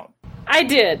came out. I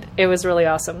did. It was really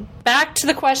awesome. Back to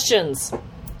the questions.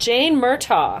 Jane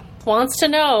Murtaugh wants to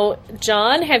know,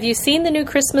 John, have you seen the new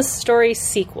Christmas Story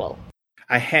sequel?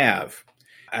 I have.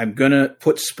 I'm going to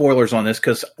put spoilers on this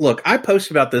because, look, I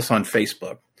posted about this on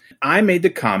Facebook. I made the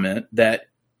comment that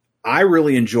I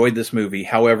really enjoyed this movie.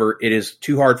 However, it is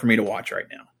too hard for me to watch right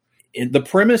now. The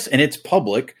premise, and it's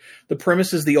public, the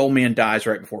premise is the old man dies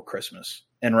right before Christmas.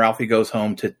 And Ralphie goes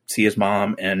home to see his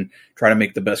mom and try to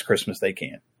make the best Christmas they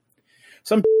can.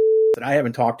 Some that I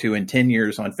haven't talked to in 10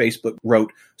 years on Facebook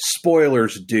wrote,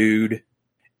 "Spoilers, dude."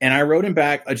 And I wrote him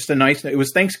back just a nice, it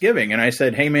was Thanksgiving. And I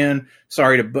said, "Hey man,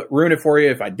 sorry to ruin it for you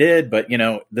if I did, but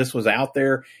this was out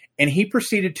there." And he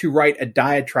proceeded to write a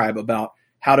diatribe about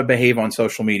how to behave on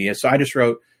social media. So I just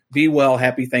wrote, "Be well,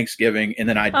 happy Thanksgiving." And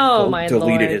then I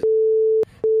deleted his.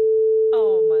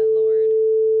 Oh my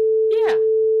Lord.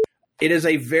 Yeah. It is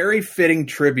a very fitting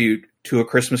tribute to A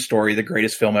Christmas Story, the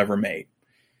greatest film ever made.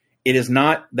 It is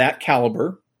not that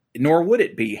caliber, nor would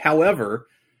it be. However,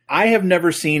 I have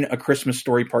never seen A Christmas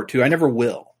Story Part 2. I never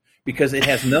will, because it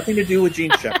has nothing to do with Gene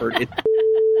Shepard.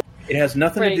 It has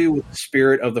nothing to do with the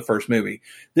spirit of the first movie.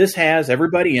 This has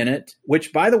everybody in it,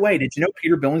 which, by the way, did you know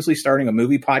Peter Billingsley's starting a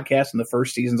movie podcast and the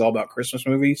first season's all about Christmas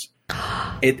movies?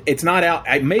 It's not out.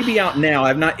 It may be out now.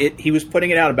 He was putting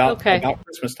it out about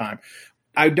Christmas time.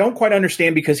 I don't quite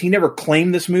understand because he never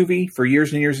claimed this movie for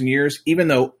years and years and years, even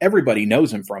though everybody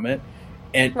knows him from it.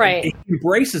 And he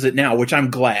embraces it now, which I'm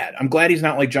glad. I'm glad he's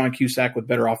not like John Cusack with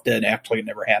Better Off Dead. Actually, it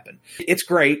never happened. It's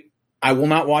great. I will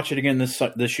not watch it again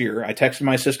this year. I texted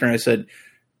my sister and I said,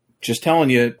 "Just telling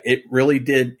you, it really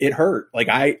did. It hurt. Like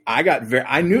I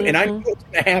knew it was going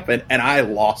to happen, and I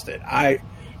lost it.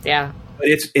 But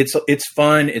it's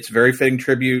fun. It's a very fitting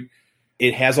tribute.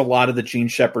 It has a lot of the Gene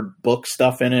Shepard book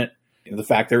stuff in it. The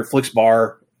fact that Flicks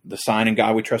Bar, the sign "In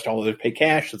God We Trust, All Others Pay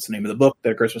Cash." That's the name of the book that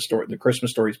the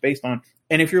Christmas Story is based on.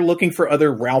 And if you're looking for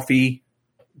other Ralphie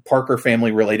Parker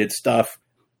family related stuff,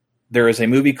 there is a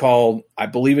movie called, I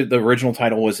believe the original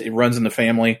title was It Runs in the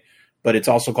Family, but it's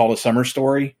also called A Summer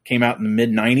Story. Came out in the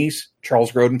mid-90s.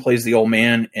 Charles Grodin plays the old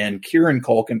man, and Kieran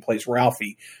Culkin plays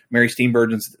Ralphie. Mary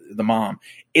Steenburgen's the mom.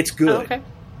 It's good. Oh, okay.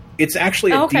 It's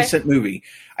actually a decent movie.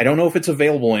 I don't know if it's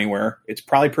available anywhere. It's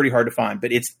probably pretty hard to find,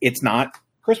 but it's not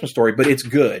Christmas Story, but it's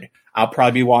good. I'll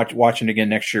probably be watching it again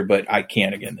next year, but I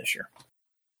can't again this year.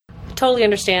 Totally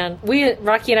understand.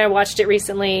 Rocky and I watched it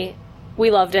recently. We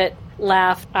loved it.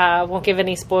 Laughed. Won't give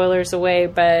any spoilers away,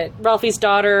 but Ralphie's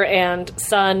daughter and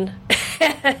son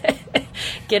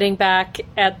getting back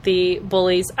at the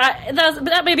bullies.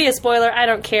 That may be a spoiler. I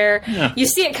don't care. Yeah. You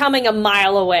see it coming a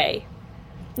mile away.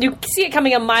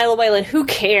 And who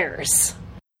cares?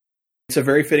 It's a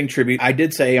very fitting tribute. I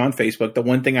did say on Facebook, the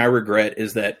one thing I regret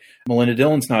is that Melinda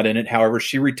Dillon's not in it. However,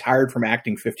 she retired from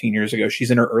acting 15 years ago.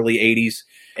 She's in her early 80s.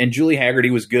 And Julie Haggerty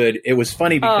was good. It was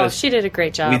funny because she did a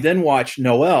great job. We then watched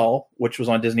Noelle, which was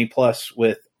on Disney Plus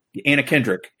with Anna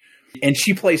Kendrick. And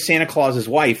she plays Santa Claus's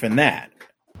wife in that.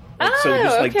 So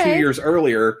just like 2 years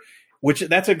earlier, which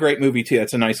that's a great movie too.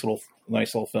 That's a nice little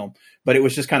film. But it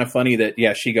was just kind of funny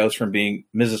that, she goes from being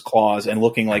Mrs. Claus and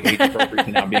looking like age appropriate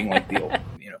to now being like the old,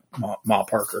 Ma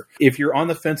Parker. If you're on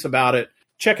the fence about it,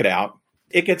 check it out.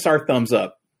 It gets our thumbs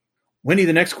up. Wendy,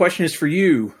 the next question is for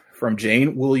you from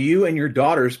Jane. Will you and your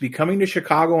daughters be coming to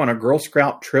Chicago on a Girl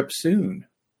Scout trip soon?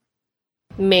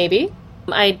 Maybe.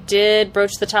 I did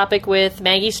broach the topic with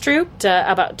Maggie's troop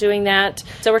about doing that.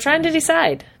 So we're trying to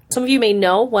decide. Some of you may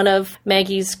know one of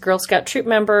Maggie's Girl Scout troop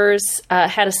members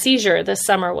had a seizure this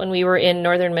summer when we were in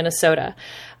northern Minnesota.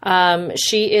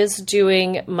 She is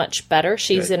doing much better.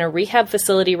 She's in a rehab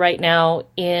facility right now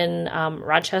in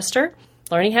Rochester,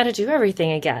 learning how to do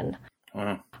everything again.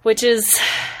 Wow. Which is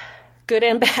good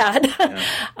and bad.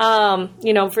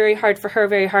 Yeah. Very hard for her,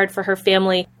 very hard for her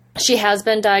family. She has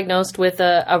been diagnosed with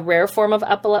a rare form of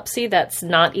epilepsy that's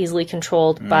not easily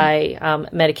controlled by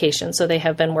medication. So they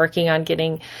have been working on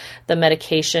getting the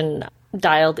medication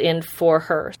dialed in for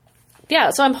her. Yeah,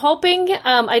 so I'm hoping,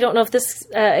 I don't know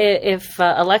if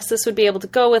Alexis would be able to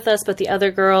go with us, but the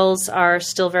other girls are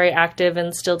still very active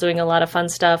and still doing a lot of fun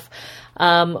stuff.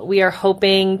 We are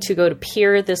hoping to go to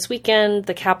Pierre this weekend,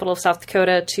 the capital of South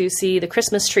Dakota, to see the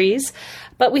Christmas trees.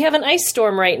 But we have an ice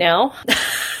storm right now.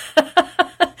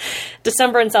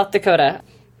 December in South Dakota.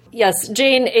 Yes,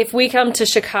 Jane, if we come to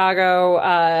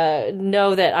Chicago,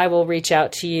 know that I will reach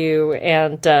out to you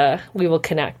and we will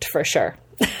connect for sure.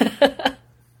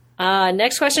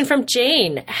 Next question from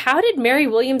Jane. How did Mary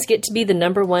Williams get to be the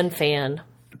 #1 fan?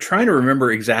 I'm trying to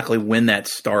remember exactly when that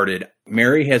started.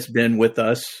 Mary has been with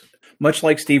us, much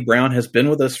like Steve Brown has been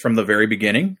with us from the very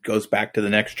beginning, goes back to the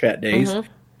Next Chat days.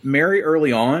 Mm-hmm. Mary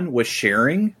early on was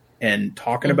sharing and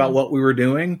talking about what we were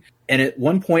doing. And at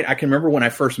one point, I can remember when I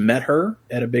first met her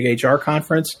at a big HR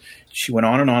conference, she went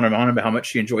on and on and on about how much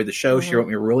she enjoyed the show. Mm-hmm. She wrote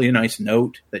me a really nice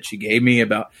note that she gave me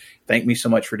about thank me so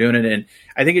much for doing it. And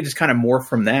I think it just kind of morphed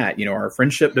from that. You know, our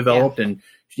friendship developed and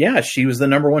she was the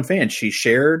number one fan. She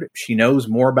shared. She knows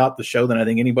more about the show than I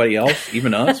think anybody else,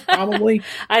 even us, probably.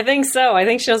 I think so. I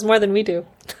think she knows more than we do.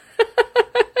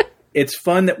 It's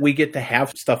fun that we get to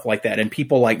have stuff like that. And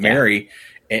people like Mary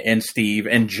and Steve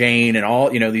and Jane and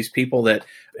all, you know, these people that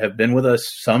have been with us,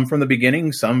 some from the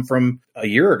beginning, some from a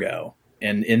year ago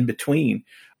and in between.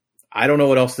 I don't know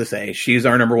what else to say. She's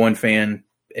our number one fan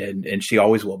and she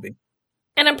always will be.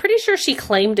 And I'm pretty sure she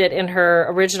claimed it in her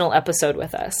original episode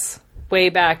with us. Way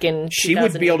back in 2018. She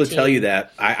would be able to tell you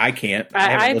that. I can't.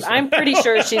 I'm pretty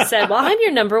sure she said, well, I'm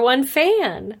your number one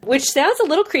fan, which sounds a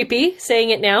little creepy saying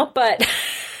it now, but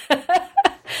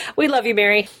we love you,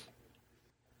 Mary.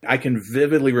 I can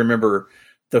vividly remember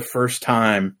the first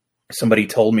time somebody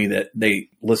told me that they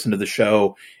listened to the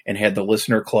show and had the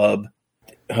listener club.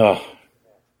 Oh,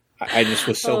 I just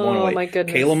was so blown away. My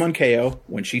goodness. Kayla Moncayo,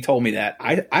 when she told me that,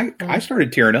 I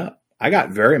started tearing up. I got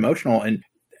very emotional. And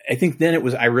I think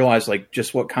then I realized like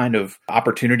just what kind of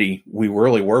opportunity we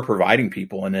really were providing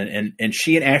people. And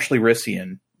she and Ashley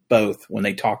Rissian both, when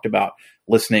they talked about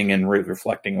listening and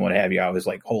reflecting and what have you, I was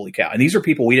like, holy cow. And these are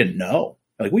people we didn't know.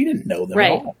 Like we didn't know them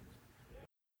at all.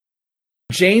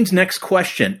 Jane's next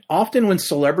question. Often when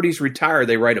celebrities retire,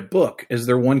 they write a book. Is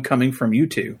there one coming from you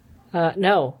two?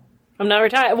 No, I'm not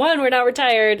retired. One, we're not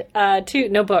retired. Two,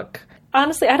 no book.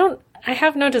 Honestly, I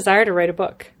have no desire to write a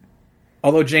book.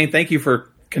 Although Jane, thank you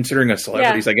for considering us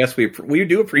celebrities. I guess we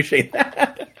do appreciate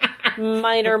that.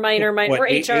 Minor. What, we're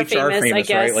HR famous, I guess.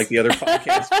 Right? Like the other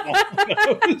podcast.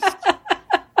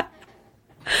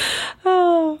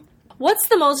 Oh. What's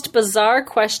the most bizarre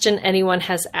question anyone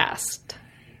has asked?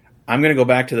 I'm going to go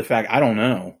back to the fact, I don't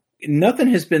know. Nothing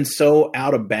has been so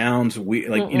out of bounds,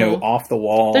 off the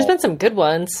wall. There's been some good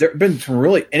ones. There have been some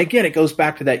really, and again, it goes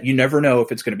back to that you never know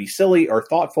if it's going to be silly or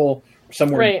thoughtful or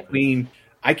somewhere in between.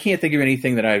 I can't think of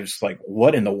anything that I was like,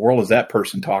 what in the world is that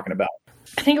person talking about?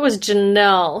 I think it was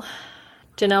Janelle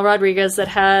Rodriguez that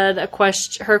had a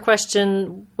question. Her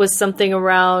question was something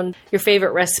around your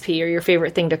favorite recipe or your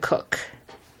favorite thing to cook.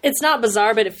 It's not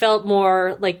bizarre, but it felt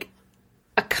more like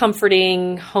a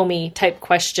comforting, homey type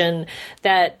question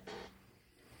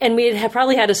and we had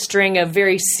probably had a string of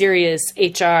very serious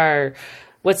HR,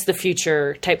 what's the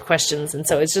future type questions. And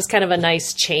so it's just kind of a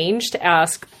nice change to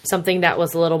ask something that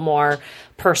was a little more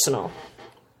personal.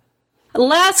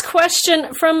 Last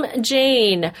question from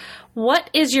Jane. What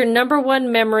is your number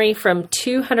one memory from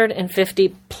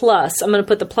 250 plus? I'm going to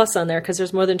put the plus on there because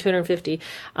there's more than 250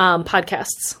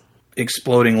 podcasts.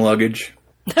 Exploding luggage.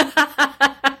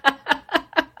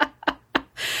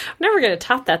 Never going to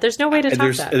top that. There's no way to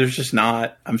top that. There's just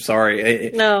not. I'm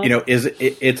sorry. No.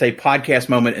 It's a podcast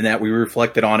moment in that we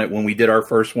reflected on it when we did our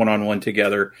first one-on-one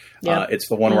together. Yep. It's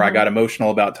the one where I got emotional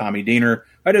about Tommy Diener.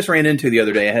 I just ran into the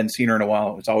other day. I hadn't seen her in a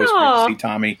while. It's always great to see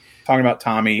Tommy. Talking about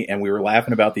Tommy, and we were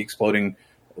laughing about the exploding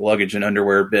luggage and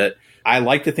underwear bit. I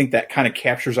like to think that kind of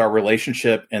captures our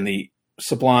relationship and the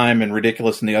sublime and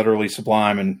ridiculous and the utterly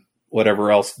sublime and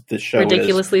whatever else that this show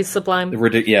ridiculously sublime.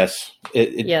 Yes.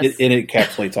 It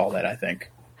encapsulates all that, I think.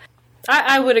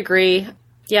 I would agree.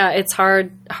 Yeah, it's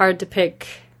hard to pick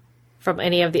from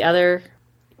any of the other.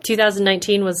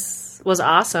 2019 was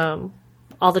awesome.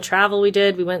 All the travel we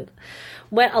did, we went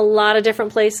a lot of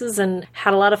different places and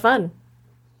had a lot of fun.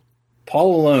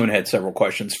 Paul Alone had several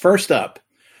questions. First up,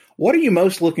 what are you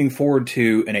most looking forward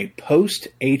to in a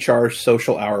post-HR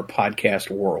Social Hour podcast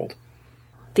world?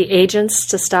 The agents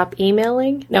to stop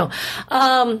emailing? No.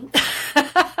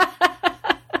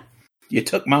 You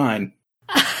took mine.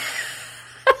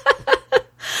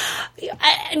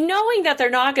 Knowing that they're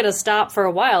not going to stop for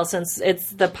a while since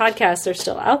the podcasts are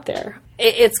still out there.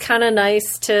 It's kind of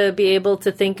nice to be able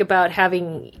to think about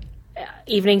having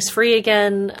evenings free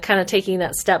again, kind of taking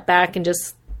that step back and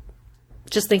just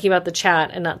thinking about the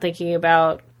chat and not thinking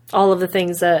about all of the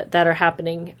things that are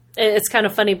happening. It's kind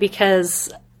of funny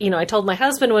because I told my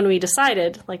husband when we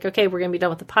decided, like, okay, we're going to be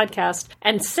done with the podcast.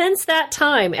 And since that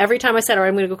time, every time I said, all right,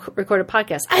 I'm going to go record a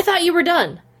podcast, I thought you were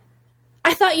done.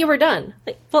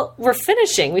 Like, well, we're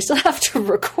finishing. We still have to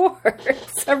record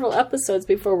several episodes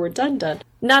before we're done.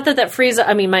 Not that frees up.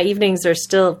 I mean, my evenings are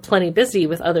still plenty busy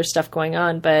with other stuff going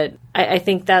on, but I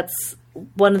think that's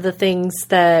one of the things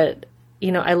that,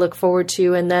 I look forward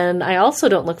to. And then I also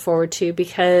don't look forward to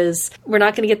because we're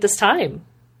not going to get this time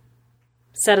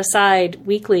set aside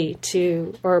weekly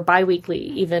or bi-weekly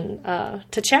even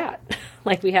to chat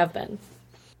like we have been.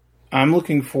 I'm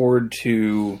looking forward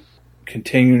to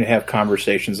continuing to have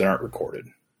conversations that aren't recorded.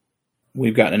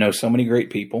 We've gotten to know so many great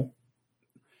people.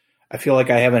 I feel like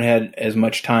I haven't had as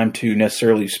much time to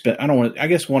necessarily spend, I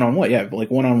guess one-on-one,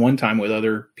 like one-on-one time with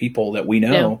other people that we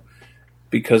know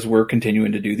because we're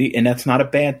continuing to do and that's not a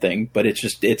bad thing, but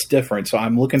it's different. So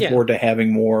I'm looking forward to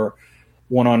having more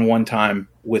one-on-one time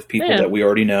with people that we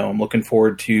already know. I'm looking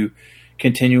forward to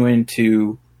continuing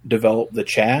to develop the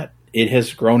chat. It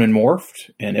has grown and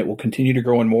morphed, and it will continue to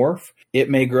grow and morph. It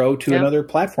may grow to another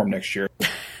platform next year.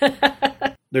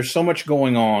 There's so much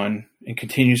going on and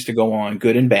continues to go on,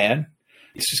 good and bad.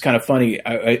 It's just kind of funny.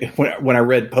 When I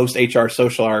read post HR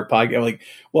Social Hour podcast, I'm like,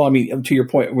 well, I mean, to your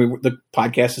point, the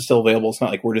podcast is still available. It's not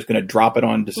like we're just going to drop it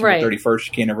on December 31st.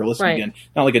 You can't ever listen again.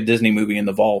 Not like a Disney movie in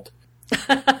the vault.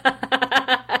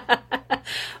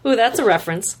 Ooh, that's a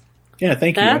reference. Yeah,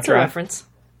 thank you. That's a reference.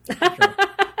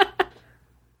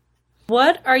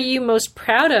 What are you most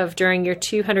proud of during your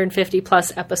 250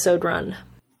 plus episode run?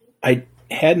 I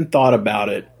hadn't thought about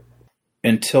it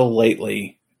until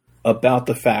lately about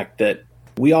the fact that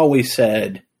we always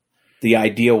said the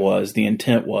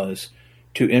intent was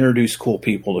to introduce cool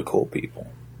people to cool people.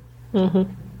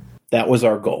 Mm-hmm. That was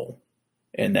our goal.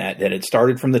 And that it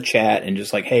started from the chat and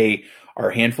just like, hey,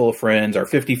 our handful of friends, our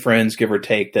 50 friends, give or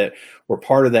take, that were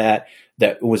part of that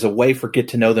was a way for get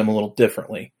to know them a little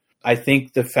differently. I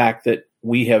think the fact that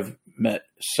we have met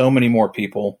so many more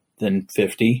people than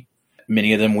 50,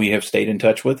 many of them we have stayed in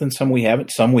touch with and some we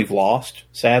haven't. Some we've lost,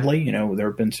 sadly. There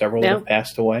have been several that have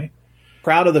passed away.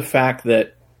 Proud of the fact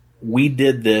that we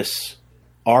did this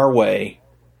our way,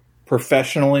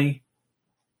 professionally,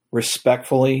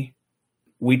 respectfully.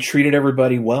 We treated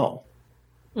everybody well.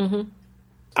 Mm-hmm.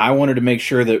 I wanted to make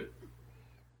sure that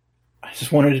I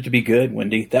just wanted it to be good,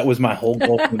 Wendy. That was my whole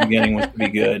goal from the beginning, was to be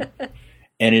good.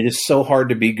 And it is so hard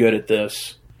to be good at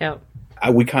this. Yeah.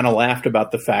 We kind of laughed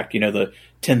about the fact, the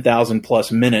 10,000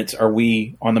 plus minutes. Are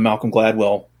we on the Malcolm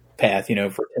Gladwell path?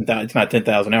 For 10,000, it's not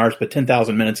 10,000 hours, but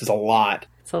 10,000 minutes is a lot.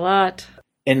 It's a lot.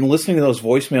 And listening to those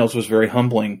voicemails was very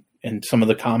humbling. And some of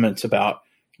the comments about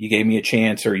you gave me a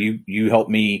chance or you helped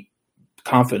me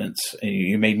confidence and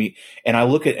you made me. And I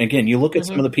look at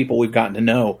some of the people we've gotten to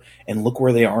know and look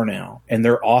where they are now. And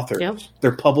they're authors. Yep.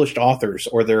 They're published authors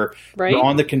or they're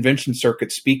on the convention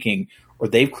circuit speaking, or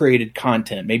they've created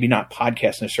content, maybe not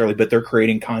podcasts necessarily, but they're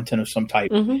creating content of some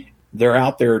type. Mm-hmm. They're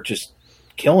out there just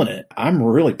killing it. I'm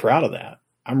really proud of that.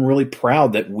 I'm really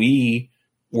proud that we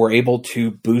were able to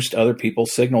boost other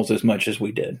people's signals as much as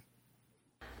we did.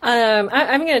 I'm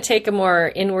going to take a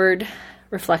more inward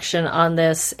reflection on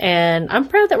this, and I'm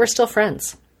proud that we're still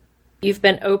friends. You've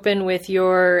been open with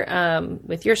your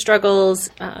struggles,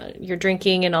 your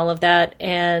drinking and all of that.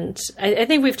 And I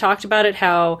think we've talked about it,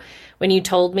 how when you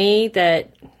told me that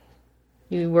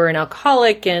you were an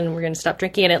alcoholic and we're going to stop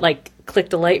drinking, and it like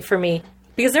clicked a light for me,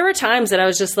 because there were times that I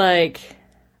was just like,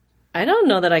 I don't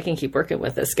know that I can keep working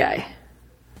with this guy.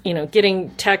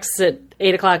 Getting texts at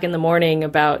 8:00 in the morning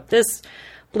about this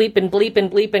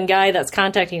bleeping guy that's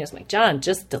contacting us. I'm like, John,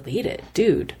 just delete it,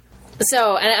 dude.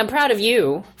 So, and I'm proud of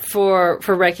you for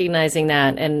recognizing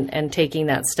that and taking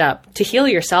that step to heal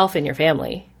yourself and your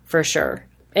family, for sure,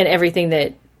 and everything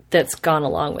that's gone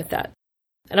along with that.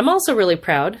 And I'm also really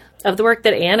proud of the work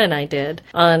that Ann and I did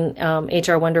on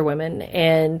HR Wonder Women.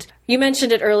 And you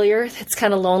mentioned it earlier, it's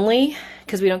kind of lonely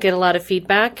because we don't get a lot of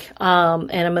feedback.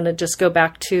 And I'm going to just go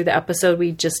back to the episode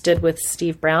we just did with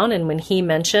Steve Brown. And when he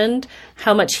mentioned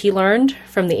how much he learned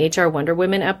from the HR Wonder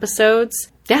Women episodes,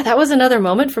 yeah, that was another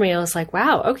moment for me. I was like,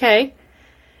 wow, okay.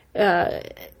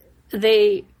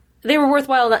 They were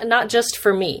worthwhile, not just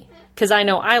for me, because I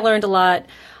know I learned a lot.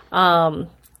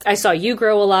 I saw you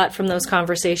grow a lot from those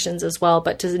conversations as well,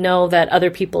 but to know that other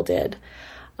people did,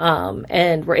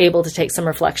 and were able to take some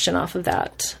reflection off of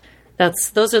that.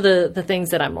 Those are the things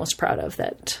that I'm most proud of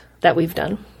that we've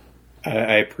done.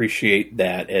 I appreciate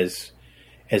that. As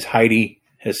Heidi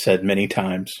has said many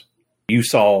times, you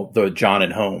saw the John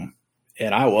at home,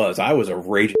 and I was a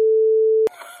raging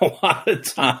a lot of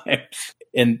times,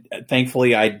 and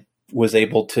thankfully I was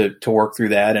able to work through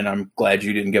that. And I'm glad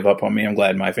you didn't give up on me. I'm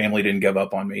glad my family didn't give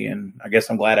up on me. And I guess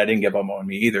I'm glad I didn't give up on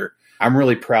me either. I'm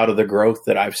really proud of the growth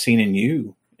that I've seen in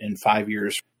you in 5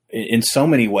 years in so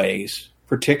many ways,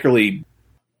 particularly,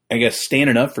 I guess,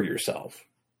 standing up for yourself,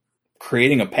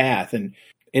 creating a path. And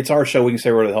it's our show. We can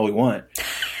say whatever the hell we want.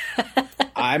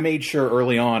 I made sure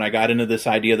early on I got into this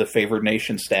idea of the favored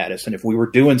nation status. And if we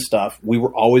were doing stuff, we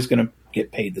were always going to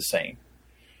get paid the same.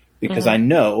 Because I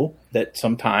know that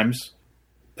sometimes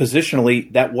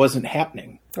positionally that wasn't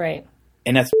happening. Right.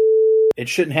 And it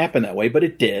shouldn't happen that way, but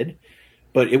it did.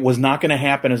 But it was not going to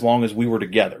happen as long as we were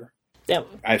together. Yep.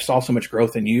 I saw so much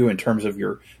growth in you in terms of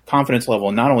your confidence level,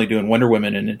 and not only doing Wonder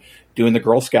Women and doing the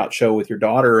Girl Scout show with your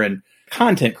daughter and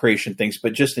content creation things,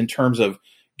 but just in terms of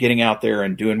getting out there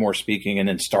and doing more speaking, and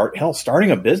then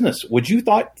starting a business. Would you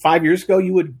thought 5 years ago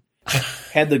you would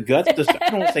had the guts to, I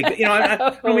don't want to say, I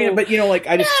don't mean, but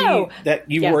I just see that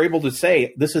you were able to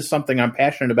say, this is something I'm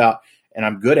passionate about and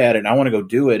I'm good at it and I want to go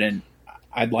do it. And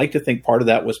I'd like to think part of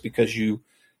that was because you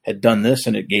had done this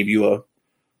and it gave you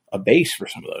a base for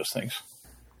some of those things.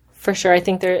 For sure. I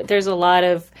think there's a lot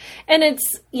of, and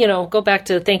it's, go back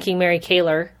to thanking Mary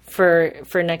Kaler for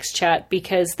Next Chat,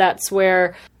 because that's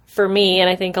where, for me, and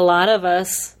I think a lot of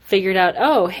us figured out,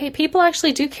 oh, hey, people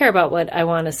actually do care about what I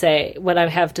want to say, what I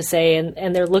have to say,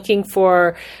 and they're looking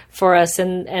for us,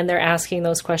 and they're asking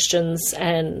those questions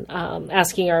and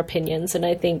asking our opinions. And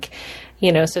I think,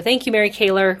 so thank you, Mary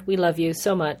Kaler. We love you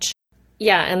so much.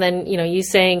 Yeah. And then, you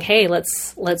saying, hey,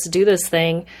 let's do this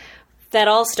thing. That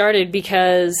all started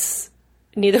because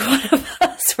neither one of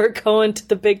us were going to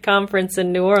the big conference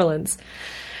in New Orleans.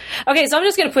 Okay, so I'm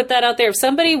just going to put that out there. If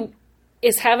somebody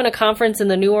is having a conference in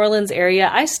the New Orleans area,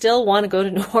 I still want to go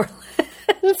to New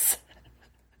Orleans.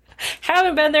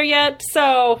 Haven't been there yet,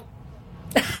 so...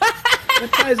 That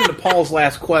ties into Paul's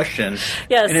last question.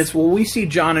 Yes. And it's, will we see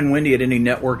Jon and Wendy at any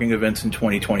networking events in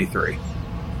 2023?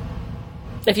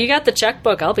 If you got the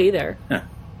checkbook, I'll be there. Huh.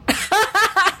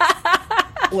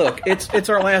 Look, it's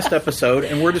our last episode,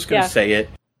 and we're just going to say it.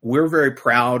 We're very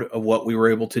proud of what we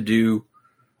were able to do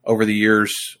over the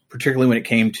years, particularly when it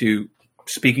came to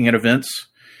speaking at events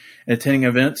and attending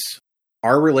events.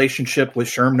 Our relationship with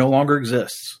SHRM no longer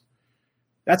exists.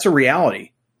 That's a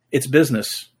reality. It's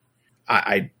business.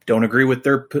 I don't agree with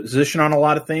their position on a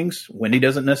lot of things. Wendy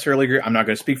doesn't necessarily agree. I'm not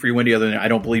going to speak for you, Wendy, other than I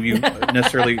don't believe you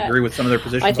necessarily agree with some of their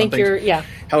positions I think on things.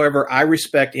 However, I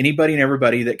respect anybody and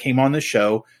everybody that came on this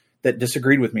show that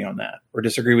disagreed with me on that, or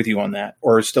disagree with you on that,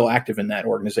 or is still active in that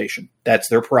organization. That's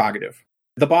their prerogative.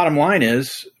 The bottom line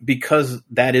is, because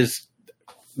that is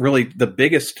really the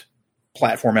biggest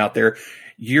platform out there,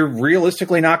 you're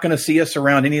realistically not going to see us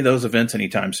around any of those events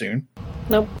anytime soon.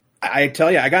 Nope. I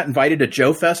tell you, I got invited to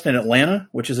Joe Fest in Atlanta,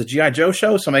 which is a G.I. Joe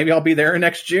show, so maybe I'll be there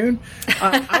next June.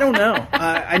 I don't know.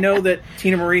 I know that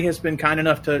Tina Marie has been kind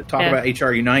enough to talk about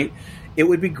HR Unite. It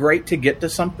would be great to get to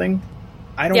something.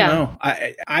 I don't know.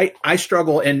 I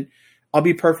struggle, and I'll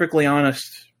be perfectly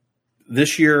honest.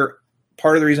 This year,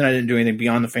 part of the reason I didn't do anything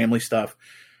beyond the family stuff,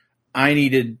 I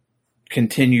needed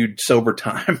continued sober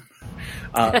time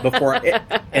before,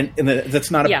 and that's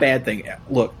not a bad thing.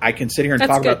 Look, I can sit here and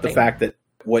talk about the fact that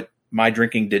what my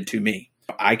drinking did to me.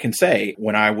 I can say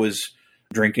when I was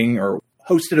drinking or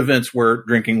hosted events where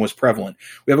drinking was prevalent,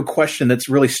 we have a question that's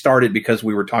really started because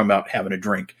we were talking about having a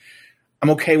drink. I'm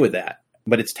okay with that.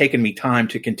 But it's taken me time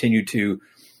to continue to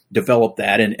develop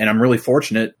that. And I'm really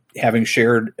fortunate, having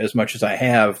shared as much as I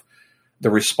have. The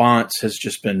response has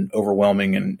just been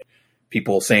overwhelming, and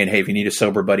people saying, hey, if you need a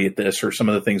sober buddy at this, or some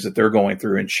of the things that they're going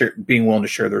through, and being willing to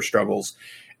share their struggles,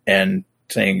 and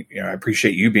saying, I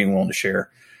appreciate you being willing to share.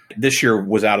 This year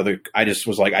was I just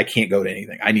was like, I can't go to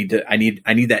anything. I need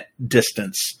that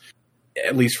distance,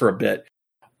 at least for a bit.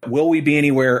 Will we be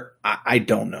anywhere? I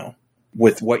don't know.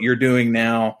 With what you're doing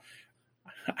now,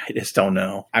 I just don't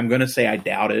know. I'm going to say I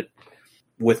doubt it.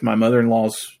 With my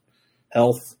mother-in-law's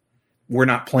health, we're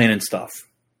not planning stuff,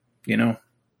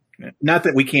 Not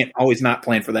that we can't always not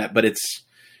plan for that, but it's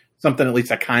something at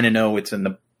least I kind of know it's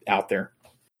out there.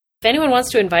 If anyone wants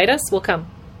to invite us, we'll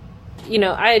come.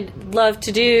 I'd love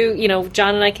to do,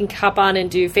 Jon and I can hop on and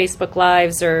do Facebook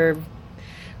Lives or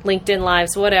LinkedIn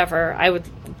Lives, whatever. I would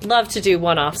love to do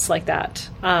one-offs like that.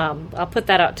 I'll put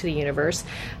that out to the universe.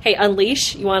 Hey,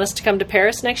 Unleash, you want us to come to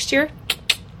Paris next year?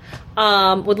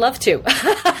 Would love to.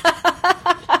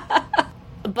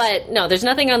 But no, there's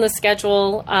nothing on the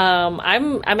schedule.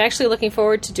 I'm actually looking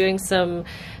forward to doing some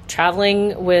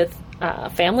traveling with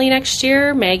family next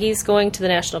year. Maggie's going to the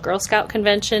National Girl Scout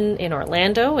Convention in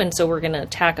Orlando, and so we're going to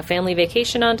tack a family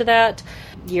vacation onto that.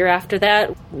 Year after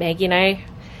that, Maggie and I,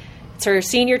 it's our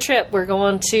senior trip. We're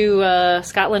going to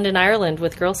Scotland and Ireland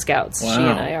with Girl Scouts. Wow. She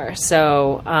and I are.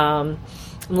 So I'm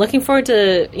looking forward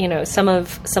to some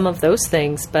of those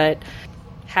things, but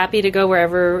happy to go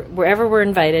wherever we're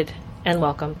invited and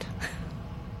welcomed.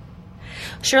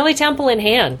 Shirley Temple in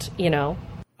hand,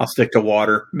 I'll stick to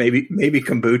water, maybe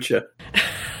kombucha.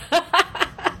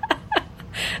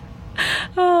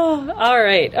 Oh, all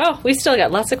right. Oh, we still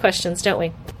got lots of questions, don't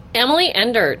we? Emily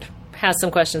Endert has some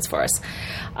questions for us.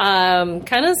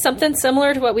 Kind of something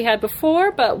similar to what we had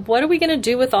before, but what are we going to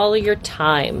do with all of your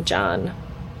time, Jon?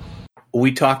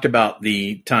 We talked about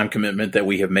the time commitment that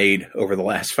we have made over the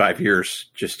last 5 years,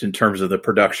 just in terms of the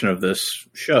production of this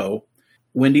show.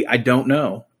 Wendy, I don't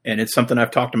know. And it's something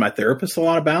I've talked to my therapist a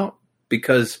lot about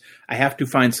because I have to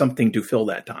find something to fill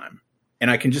that time. And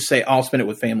I can just say, I'll spend it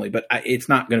with family, but it's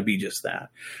not going to be just that.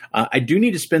 I do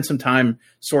need to spend some time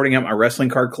sorting out my wrestling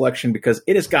card collection because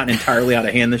it has gotten entirely out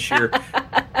of hand this year.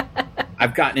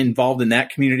 I've gotten involved in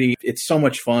that community. It's so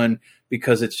much fun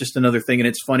because it's just another thing. And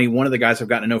it's funny. One of the guys I've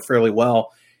gotten to know fairly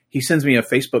well, he sends me a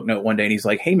Facebook note one day and he's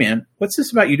like, hey man, what's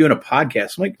this about you doing a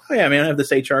podcast? I'm like, oh yeah, man, I have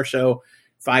this HR show,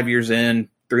 5 years in,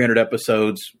 300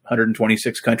 episodes,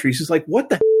 126 countries. He's like, what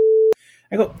the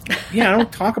I go, yeah, I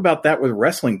don't talk about that with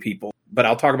wrestling people, but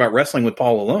I'll talk about wrestling with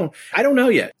Paul alone. I don't know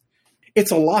yet.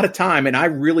 It's a lot of time, and I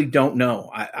really don't know.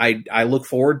 I look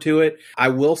forward to it. I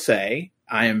will say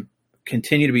I am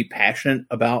continue to be passionate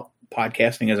about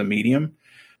podcasting as a medium.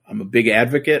 I'm a big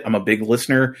advocate. I'm a big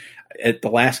listener. At the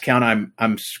last count,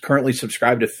 I'm currently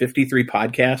subscribed to 53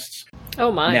 podcasts.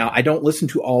 Oh my! Now I don't listen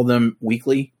to all of them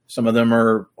weekly. Some of them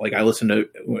are like I listen to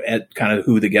at kind of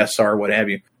who the guests are, what have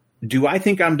you. Do I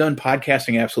think I'm done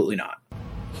podcasting? Absolutely not.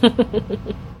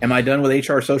 Am I done with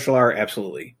HR Social Hour?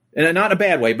 Absolutely. And not in a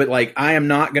bad way, but like I am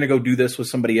not going to go do this with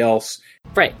somebody else.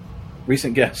 Right.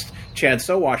 Recent guest, Chad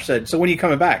Sowash said, so when are you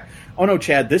coming back? Oh no,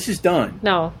 Chad, this is done.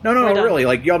 No, really.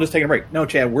 Like y'all just taking a break. No,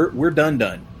 Chad, we're done.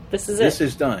 This is This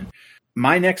is done.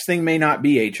 My next thing may not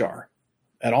be HR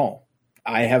at all.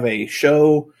 I have a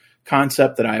show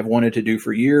concept that I have wanted to do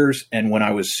for years. And when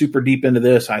I was super deep into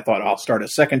this, I thought I'll start a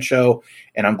second show.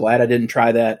 And I'm glad I didn't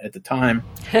try that at the time.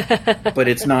 But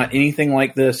it's not anything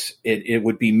like this. It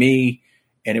would be me,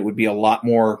 and it would be a lot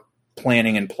more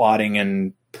planning and plotting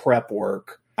and prep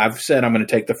work. I've said I'm going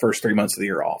to take the first 3 months of the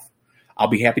year off. I'll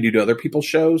be happy to do other people's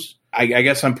shows. I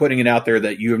guess I'm putting it out there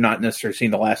that you have not necessarily seen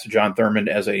the last of John Thurmond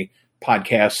as a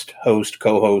podcast host,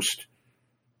 co-host,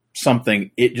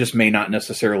 something. It just may not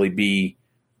necessarily be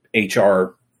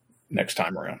HR next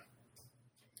time around.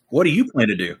 What do you plan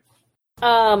to do?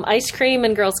 Ice cream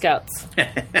and Girl Scouts.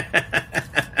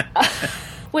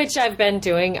 Which I've been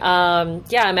doing. I'm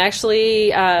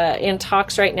actually in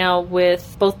talks right now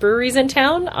with both breweries in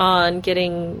town on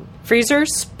getting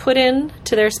freezers put in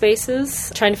to their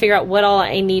spaces, trying to figure out what all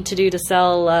I need to do to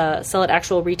sell it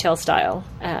actual retail style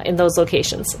in those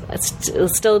locations. It'll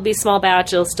still be small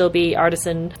batch. It'll still be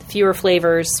artisan, fewer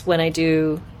flavors when I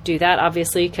do that,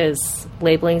 obviously, because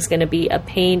labeling is going to be a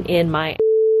pain in my.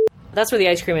 That's where the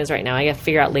ice cream is right now. I got to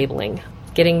figure out labeling.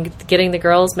 Getting the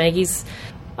girls. Maggie's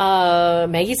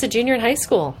a junior in high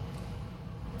school.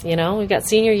 You know, we've got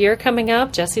senior year coming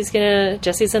up. Jesse's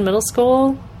in middle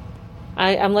school.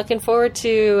 I'm looking forward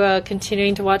to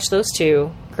continuing to watch those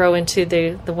two grow into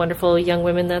the wonderful young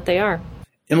women that they are.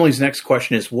 Emily's next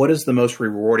question is, what is the most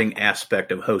rewarding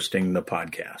aspect of hosting the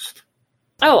podcast?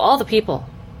 Oh, all the people.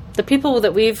 The people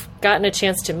that we've gotten a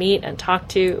chance to meet and talk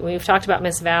to. We've talked about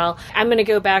Miss Val. I'm going to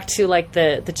go back to like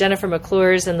the Jennifer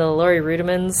McClures and the Lori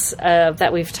Rudimans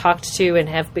that we've talked to and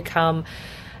have become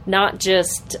not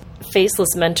just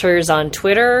faceless mentors on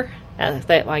Twitter.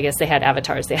 I guess they had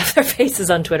avatars. They have their faces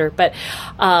on Twitter. But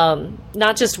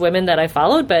not just women that I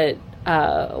followed, but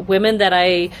women that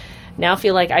I now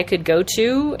feel like I could go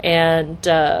to and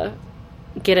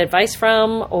get advice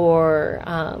from, or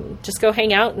just go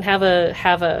hang out and have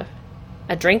a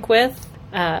drink with,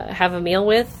 have a meal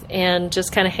with, and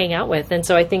just kind of hang out with. And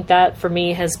so I think that for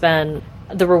me has been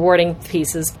the rewarding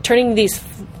piece, is turning these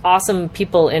awesome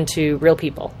people into real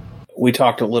people. We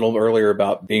talked a little earlier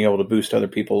about being able to boost other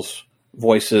people's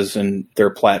voices and their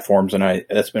platforms, and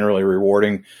that's been really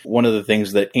rewarding. One of the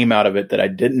things that came out of it that I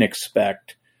didn't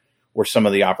expect were some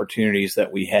of the opportunities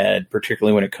that we had,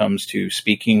 particularly when it comes to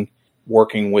speaking,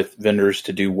 working with vendors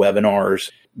to do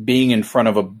webinars, being in front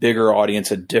of a bigger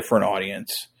audience, a different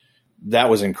audience. That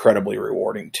was incredibly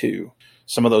rewarding too.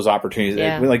 Some of those opportunities,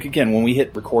 like again, when we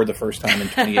hit record the first time in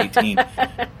 2018,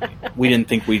 we didn't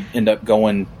think we'd end up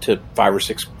going to 5 or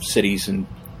 6 cities and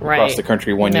across the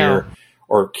country one year,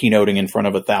 or keynoting in front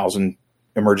of 1,000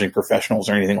 emerging professionals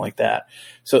or anything like that.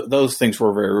 So those things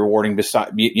were very rewarding.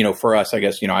 Besides, for us, I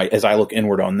guess, as I look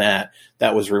inward on that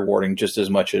was rewarding just as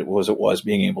much as it was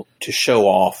being able to show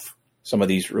off some of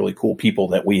these really cool people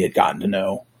that we had gotten to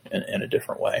know in a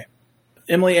different way.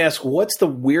 Emily asks, what's the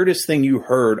weirdest thing you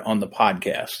heard on the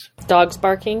podcast? Dogs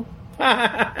barking.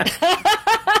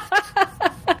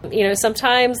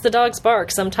 Sometimes the dogs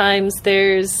bark. Sometimes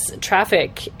there's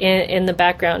traffic in the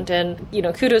background. And,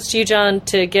 kudos to you, John,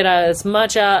 to get as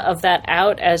much of that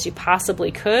out as you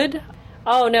possibly could.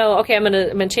 Oh, no. Okay, I'm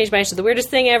gonna change my answer. The weirdest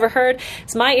thing I ever heard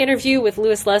is my interview with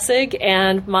Louis Lessig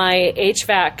and my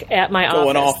HVAC at my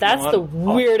office. That's the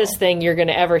weirdest thing you're going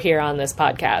to ever hear on this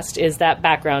podcast, is that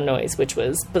background noise, which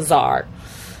was bizarre.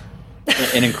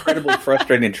 And incredibly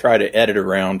frustrating to try to edit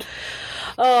around.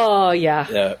 Oh,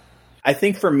 yeah. I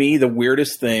think for me, the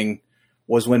weirdest thing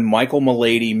was when Michael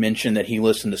Milady mentioned that he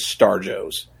listened to Star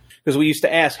Joe's. Because we used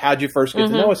to ask, how'd you first get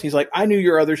to know us? He's like, I knew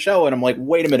your other show. And I'm like,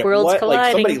 wait a minute, Worlds what? colliding.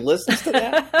 Like, somebody listens to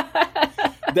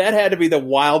that? That had to be the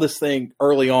wildest thing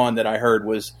early on that I heard,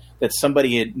 was that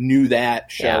somebody knew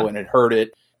that show and had heard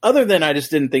it. Other than I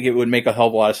just didn't think it would make a hell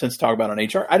of a lot of sense to talk about on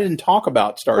HR. I didn't talk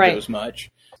about Star Joe's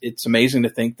much. It's amazing to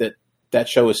think that that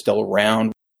show is still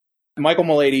around. Michael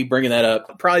Milady bringing that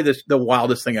up, probably the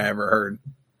wildest thing I ever heard.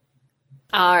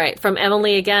 All right, from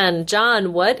Emily again.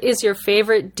 Jon, what is your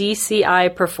favorite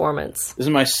DCI performance? This is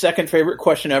my second favorite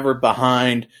question ever,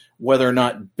 behind whether or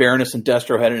not Baroness and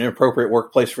Destro had an inappropriate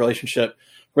workplace relationship.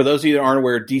 For those of you that aren't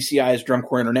aware, DCI is Drum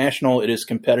Corps International. It is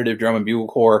competitive drum and bugle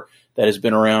corps that has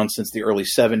been around since the early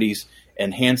 70s.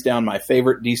 And hands down, my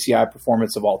favorite DCI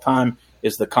performance of all time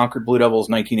is the Concord Blue Devils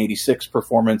 1986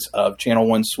 performance of Channel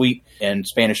 1 Suite and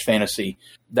Spanish Fantasy.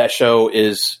 That show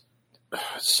is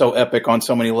so epic on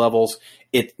so many levels.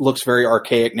 It looks very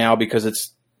archaic now because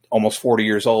it's almost 40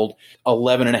 years old.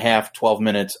 11 and a half, 12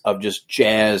 minutes of just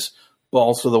jazz,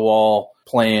 balls to the wall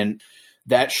playing.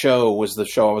 That show was the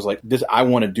show I was like, I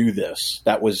want to do this.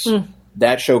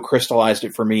 That show crystallized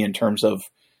it for me in terms of,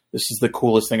 this is the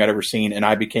coolest thing I'd ever seen. And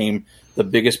I became the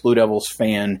biggest Blue Devils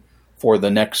fan for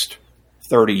the next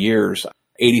 30 years.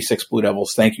 86 Blue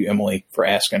Devils. Thank you, Emily, for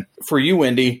asking. For you,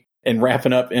 Wendy, and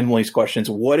wrapping up Emily's questions,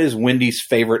 what is Wendy's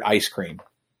favorite ice cream?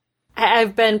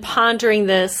 I've been pondering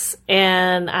this,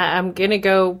 and I'm going to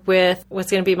go with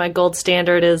what's going to be my gold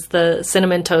standard is the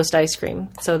cinnamon toast ice cream.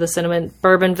 So the cinnamon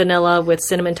bourbon vanilla with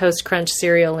cinnamon toast crunch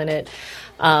cereal in it.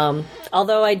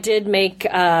 Although I did make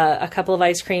a couple of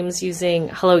ice creams using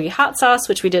Halloumi hot sauce,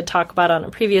 which we did talk about on a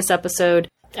previous episode.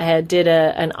 I did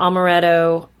an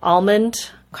amaretto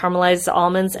almond, caramelized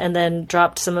almonds, and then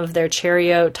dropped some of their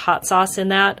cherry oat hot sauce in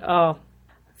that. Oh,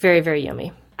 very, very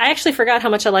yummy. I actually forgot how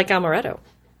much I like amaretto.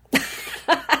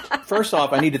 First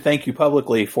off, I need to thank you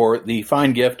publicly for the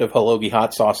fine gift of Halloumi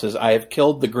hot sauces. I have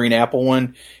killed the green apple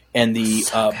one and the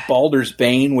Baldur's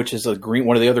Bane, which is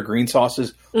one of the other green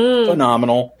sauces.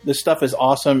 Phenomenal. This stuff is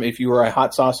awesome. If you are a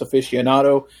hot sauce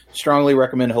aficionado, strongly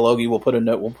recommend Halloumi. We'll put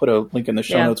a link in the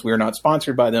show notes. We are not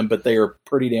sponsored by them, but they are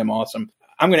pretty damn awesome.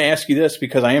 I'm going to ask you this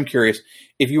because I am curious.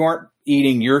 If you aren't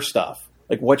eating your stuff,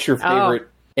 like, what's your favorite?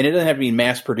 And it doesn't have to be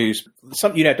mass produced.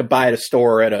 Something you'd have to buy at a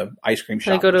store or at an ice cream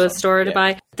shop. I go to a store to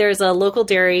buy. There's a local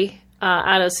dairy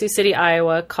out of Sioux City,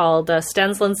 Iowa called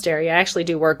Stensland's Dairy. I actually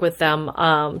do work with them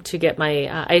to get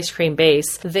my ice cream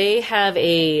base. They have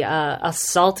a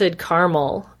salted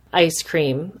caramel ice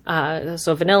cream.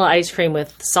 So vanilla ice cream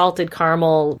with salted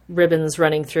caramel ribbons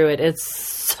running through it. It's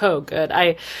so good.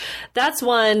 That's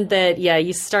one that,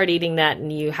 you start eating that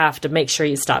and you have to make sure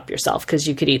you stop yourself because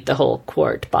you could eat the whole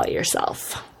quart by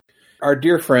yourself. Our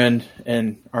dear friend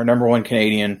and our number one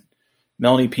Canadian,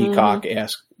 Melanie Peacock,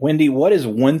 asked, Wendy, what is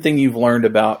one thing you've learned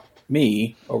about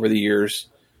me over the years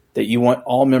that you want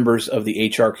all members of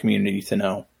the HR community to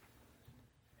know?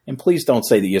 And please don't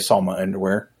say that you saw my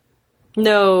underwear.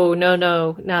 No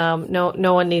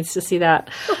one needs to see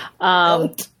that.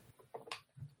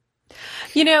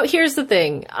 Here's the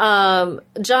thing.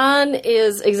 Jon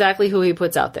is exactly who he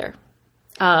puts out there.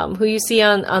 Who you see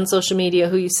on social media,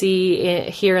 who you see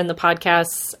here in the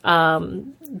podcasts,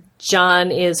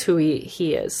 Jon is who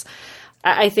he is.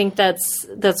 I think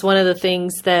that's one of the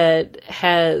things that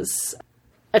has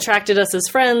attracted us as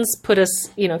friends, put us,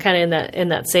 kind of in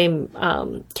that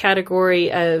same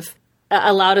category of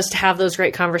allowed us to have those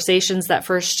great conversations that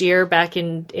first year back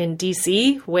in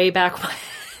DC, way back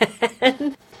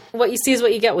when. What you see is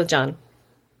what you get with Jon.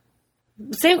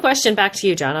 Same question back to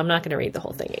you, Jon. I'm not going to read the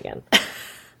whole thing again.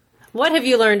 What have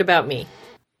you learned about me?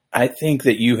 I think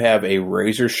that you have a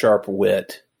razor-sharp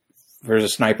wit. If there's a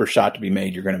sniper shot to be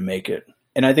made, you're going to make it.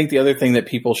 And I think the other thing that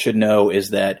people should know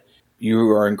is that you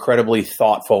are incredibly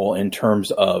thoughtful in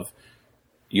terms of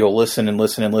you'll listen and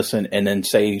listen and listen and then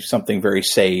say something very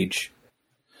sage.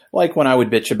 Like when I would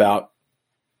bitch about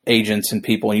agents and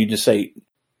people and you just say,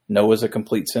 no is a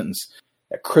complete sentence.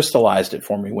 It crystallized it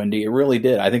for me, Wendy. It really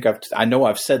did. I know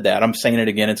I've said that. I'm saying it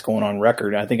again. It's going on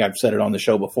record. I think I've said it on the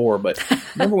show before, but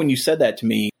remember when you said that to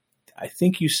me, I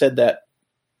think you said that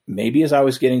maybe as I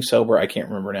was getting sober. I can't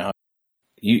remember now.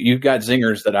 You've got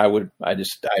zingers that I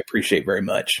appreciate very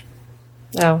much.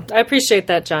 Oh, I appreciate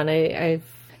that, Jon. I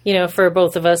for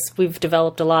both of us, we've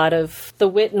developed a lot of the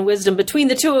wit and wisdom between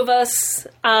the two of us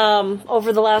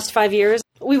over the last 5 years.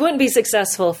 We wouldn't be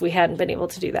successful if we hadn't been able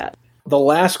to do that. The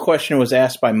last question was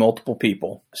asked by multiple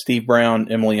people, Steve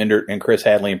Brown, Emily Endert, and Chris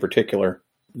Hadley in particular.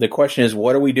 The question is,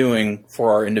 what are we doing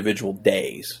for our individual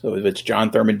days? So if it's John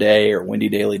Thurman Day or Wendy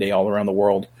Daly Day all around the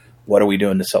world, What are we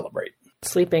doing to celebrate?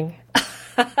 Sleeping.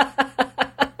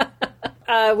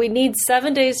 We need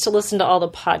 7 days to listen to all the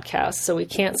podcasts, so we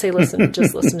can't say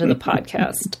just listen to the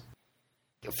podcast.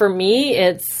 For me,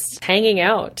 it's hanging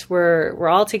out. We're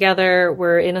all together.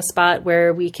 We're in a spot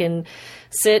where we can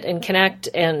sit and connect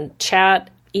and chat,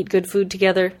 eat good food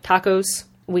together, tacos.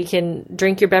 We can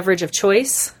drink your beverage of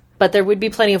choice, but there would be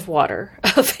plenty of water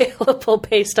available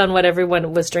based on what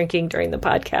everyone was drinking during the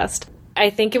podcast. I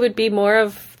think it would be more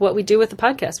of what we do with the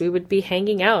podcast. We would be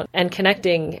hanging out and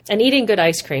connecting and eating good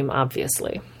ice cream,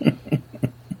 obviously.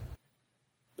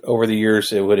 Over the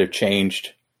years, it would have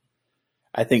changed.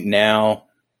 I think now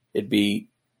it'd be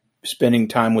spending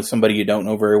time with somebody you don't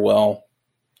know very well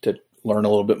to learn a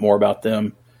little bit more about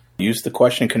them. Use the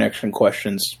question connection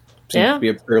questions. Seems to be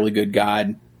a fairly good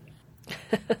guide.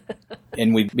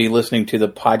 And we'd be listening to the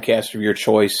podcast of your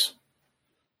choice,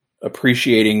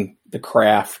 appreciating the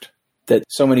craft that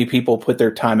so many people put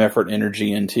their time, effort, and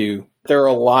energy into. There are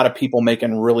a lot of people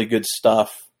making really good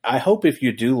stuff. I hope if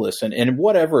you do listen, and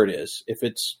whatever it is, if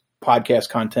it's podcast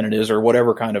content it is, or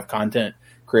whatever kind of content,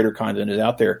 creator content is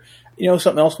out there,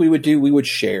 something else we would do, we would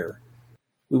share.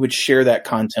 We would share that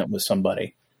content with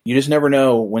somebody. You just never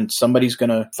know when somebody's going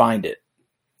to find it.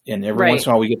 And every once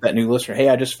in a while we get that new listener. Hey,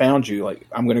 I just found you. Like,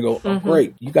 I'm going to go, oh,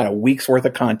 great. You got a week's worth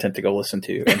of content to go listen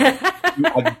to. And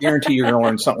I guarantee you're going to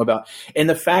learn something about. And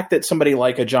the fact that somebody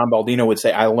like a Jon Baldino would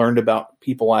say, I learned about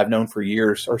people I've known for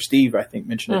years, or Steve, I think,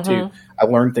 mentioned it too. I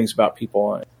learned things about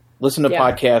people. Listen to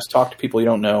podcasts, talk to people you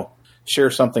don't know,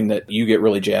 share something that you get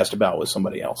really jazzed about with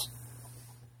somebody else.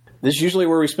 This is usually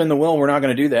where we spin the wheel, and we're not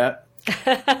going to do that.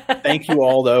 Thank you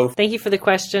all, though. Thank you for the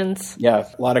questions. Yeah,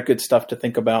 a lot of good stuff to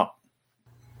think about.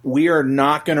 We are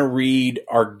not going to read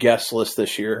our guest list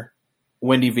this year.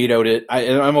 Wendy vetoed it.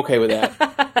 I'm okay with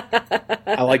that.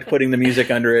 I like putting the music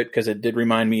under it because it did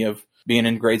remind me of being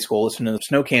in grade school, listening to the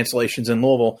snow cancellations in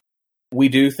Louisville. We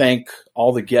do thank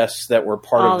all the guests that were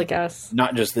part of the guests,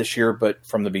 not just this year, but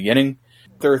from the beginning.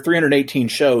 There are 318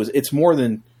 shows. It's more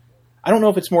than, I don't know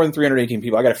if it's more than 318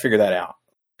 people. I got to figure that out.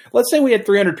 Let's say we had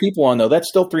 300 people on, though. That's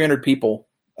still 300 people.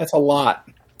 That's a lot.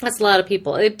 That's a lot of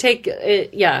people.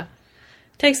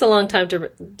 Takes a long time to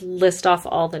list off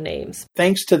all the names.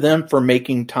 Thanks to them for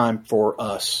making time for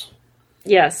us.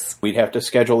 Yes. We'd have to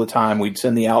schedule the time. We'd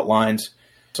send the outlines.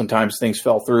 Sometimes things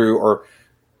fell through, or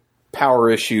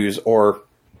power issues, or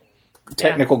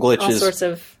technical glitches. All sorts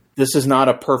of. This is not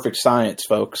a perfect science,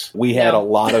 folks. We had a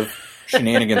lot of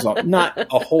shenanigans. Not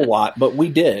a whole lot, but we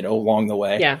did along the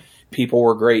way. Yeah. People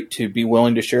were great to be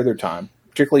willing to share their time,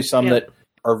 particularly some that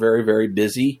are very, very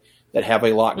busy, that have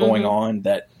a lot going on,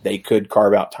 that they could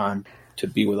carve out time to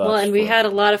be with us. Well, and we had a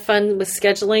lot of fun with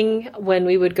scheduling when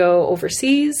we would go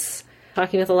overseas,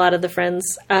 talking with a lot of the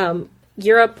friends,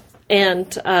 Europe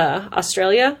and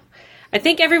Australia. I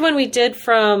think everyone we did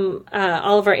from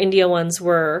all of our India ones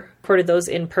were recorded those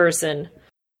in person.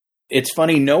 It's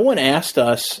funny, no one asked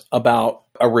us about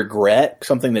a regret,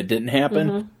 something that didn't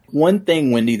happen. One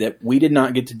thing, Wendy, that we did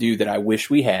not get to do that I wish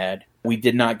we had, we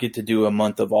did not get to do a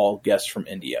month of all guests from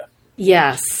India.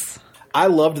 Yes. I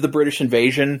loved the British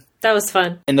invasion. That was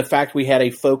fun. And the fact we had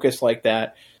a focus like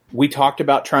that. We talked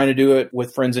about trying to do it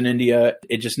with friends in India.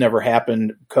 It just never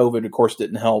happened. COVID, of course,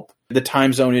 didn't help. The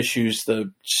time zone issues,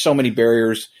 so many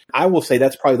barriers. I will say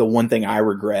that's probably the one thing I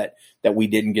regret that we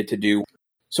didn't get to do.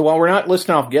 So while we're not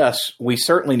listing off guests, we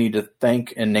certainly need to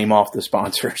thank and name off the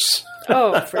sponsors.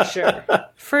 Oh, for sure.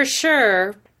 For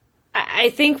sure. I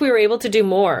think we were able to do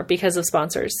more because of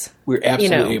sponsors. We're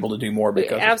absolutely able to do more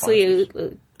because of sponsors.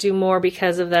 Absolutely do more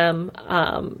because of them.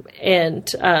 And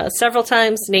several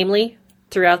times, namely,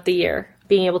 throughout the year,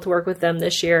 being able to work with them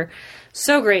this year.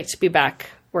 So great to be back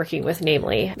working with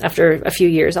Namely after a few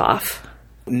years off.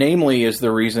 Namely is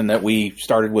the reason that we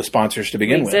started with sponsors to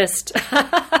begin with.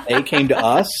 They came to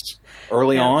us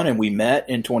early on, and we met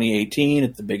in 2018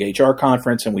 at the big HR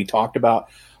conference, and we talked about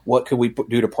what could we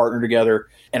do to partner together.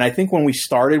 And I think when we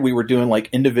started, we were doing like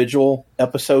individual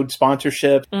episode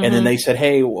sponsorship. And then they said,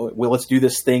 hey, well, let's do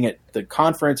this thing at the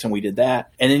conference. And we did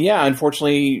that. And then,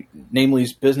 unfortunately,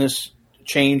 Namely's business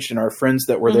changed and our friends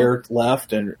that were there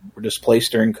left and were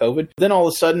displaced during COVID. Then all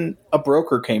of a sudden, a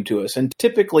broker came to us. And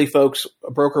typically, folks, a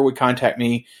broker would contact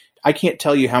me. I can't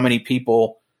tell you how many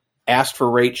people asked for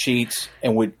rate sheets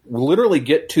and would literally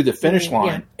get to the finish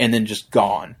line and then just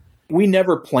gone. We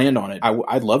never planned on it.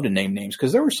 I'd love to name names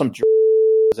because there were some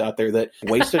out there that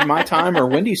wasted my time or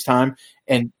Wendy's time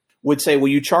and would say, well,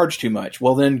 you charge too much.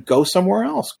 Well, then go somewhere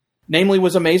else. Namely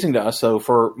was amazing to us. So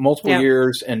for multiple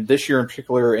years, and this year in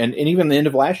particular, and even the end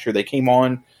of last year, they came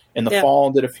on in the fall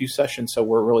and did a few sessions. So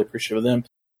we're really appreciative of them.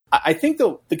 I think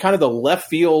the kind of the left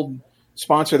field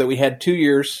sponsor that we had 2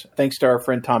 years, thanks to our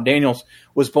friend Tom Daniels,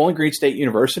 was Bowling Green State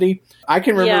University. I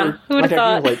can remember who would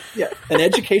have thought? An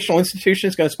educational institution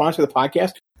is going to sponsor the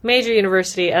podcast. Major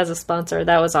university as a sponsor.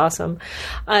 That was awesome.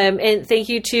 And thank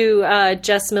you to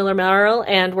Jess Miller-Merrill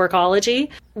and Workology.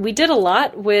 We did a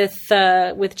lot with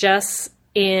Jess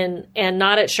and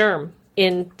not at SHRM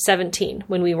in 17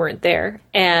 when we weren't there.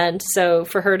 And so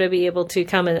for her to be able to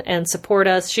come and support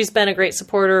us, she's been a great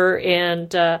supporter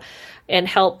and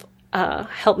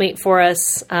helpmate for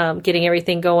us, getting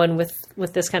everything going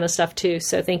with this kind of stuff too.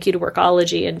 So thank you to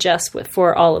Workology and Jess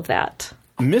for all of that.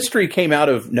 Mystery came out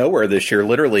of nowhere this year,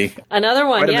 literally. Another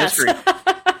one, yes.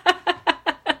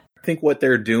 I think what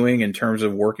they're doing in terms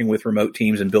of working with remote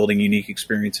teams and building unique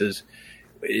experiences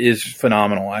is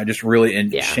phenomenal. I just really,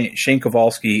 and Shane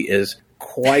Kowalski is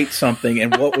quite something.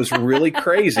 And what was really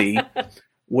crazy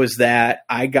was that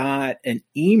I got an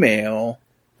email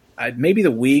maybe the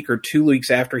week or 2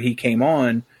 weeks after he came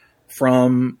on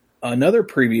from another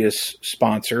previous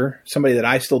sponsor, somebody that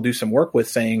I still do some work with,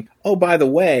 saying, oh, by the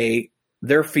way,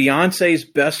 their fiance's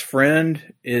best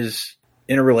friend is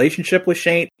in a relationship with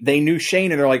Shane. They knew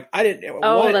Shane, and they're like, I didn't.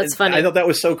 Oh, what? That's funny. I thought that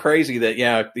was so crazy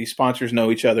that, these sponsors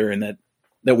know each other and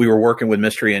that we were working with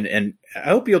Mystery. And I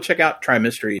hope you'll check out Try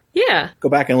Mystery. Yeah. Go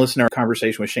back and listen to our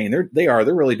conversation with Shane. They're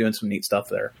really doing some neat stuff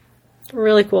there.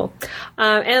 Really cool.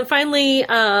 And finally,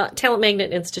 Talent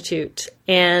Magnet Institute.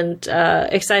 And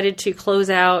excited to close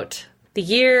out the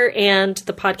year and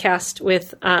the podcast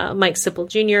with Mike Sipple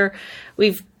Jr.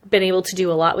 We've been able to do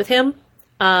a lot with him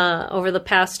over the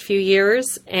past few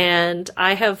years, and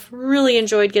I have really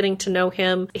enjoyed getting to know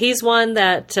him. He's one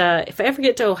that if I ever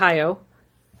get to Ohio,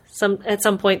 at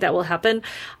some point that will happen,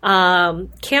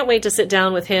 can't wait to sit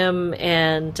down with him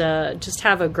and just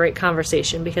have a great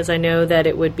conversation, because I know that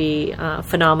it would be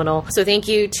phenomenal. So thank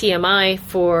you, TMI,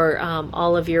 for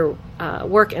all of your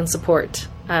work and support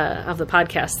of the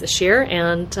podcast this year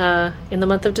and in the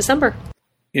month of December.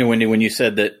 Wendy, when you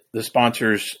said that the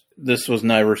sponsors, this was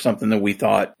never something that we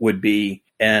thought would be.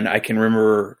 And I can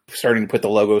remember starting to put the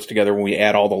logos together. When we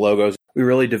add all the logos, we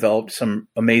really developed some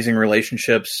amazing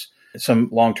relationships, some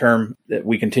long-term that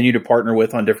we continue to partner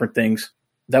with on different things.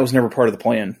 That was never part of the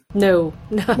plan. No.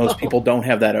 Most people don't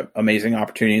have that amazing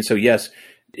opportunity. And so, yes,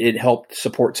 it helped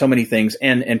support so many things.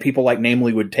 And people like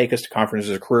Namely would take us to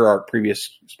conferences. A Career Arc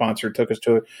previous sponsor took us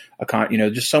to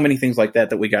just so many things like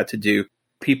that we got to do.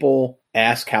 People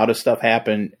ask, how does stuff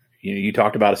happen? You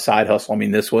talked about a side hustle. I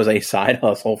mean, this was a side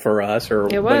hustle for us,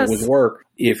 but it was work.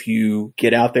 If you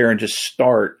get out there and just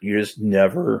start, you just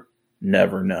never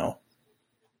know.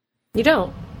 You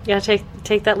don't. You gotta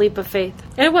take that leap of faith.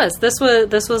 And it was. This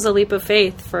was a leap of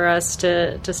faith for us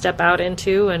to step out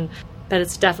into, but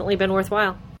it's definitely been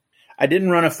worthwhile. I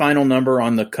didn't run a final number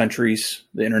on the countries,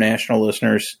 the international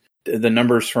listeners. The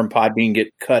numbers from Podbean get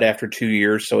cut after 2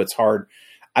 years, so it's hard.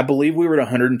 I believe we were at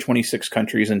 126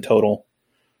 countries in total,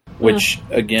 which,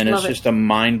 again, is just a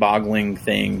mind-boggling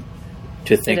thing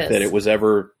to think that it was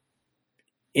ever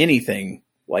anything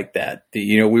like that.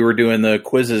 We were doing the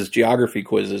quizzes, geography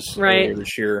quizzes earlier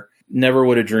this year. Never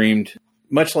would have dreamed,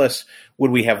 much less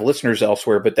would we have listeners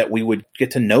elsewhere, but that we would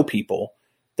get to know people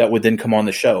that would then come on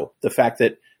the show. The fact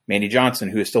that Mandy Johnson,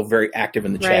 who is still very active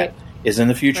in the chat, is in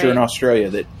the future in Australia,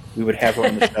 that we would have her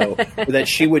on the show, or that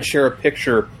she would share a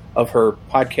picture of her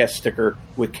podcast sticker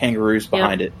with kangaroos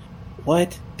behind it.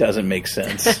 What? Doesn't make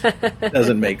sense.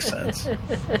 Doesn't make sense.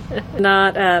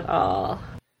 Not at all.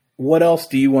 What else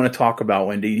do you want to talk about,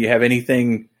 Wendy? Do you have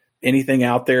anything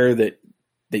out there that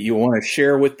you want to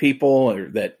share with people, or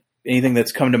that anything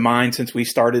that's come to mind since we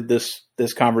started this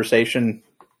conversation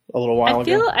a little while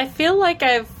ago? I feel like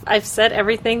I've said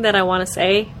everything that I want to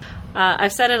say.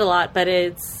 I've said it a lot, but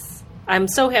I'm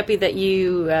so happy that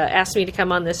you asked me to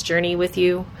come on this journey with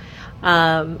you,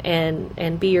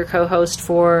 and be your co-host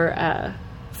for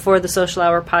the Social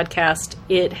Hour podcast.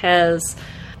 It has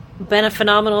been a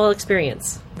phenomenal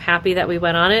experience. I'm happy that we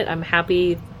went on it. I'm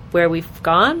happy where we've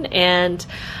gone, and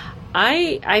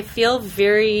I feel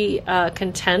very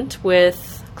content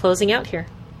with closing out here.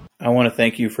 I want to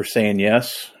thank you for saying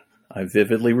yes. I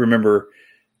vividly remember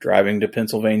driving to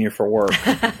Pennsylvania for work.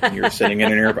 And you were sitting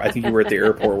in an airport. I think you were at the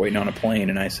airport waiting on a plane.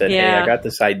 And I said, hey, I got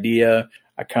this idea.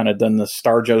 I kind of done the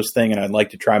Star Joe's thing, and I'd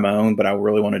like to try my own, but I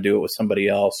really want to do it with somebody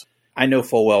else. I know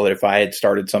full well that if I had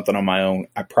started something on my own,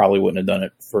 I probably wouldn't have done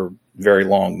it for very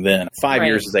long then. 5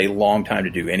 years is a long time to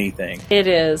do anything. It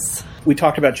is. We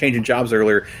talked about changing jobs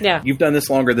earlier. Yeah. You've done this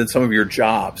longer than some of your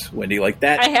jobs, Wendy. Like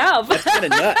that. I have. That's kind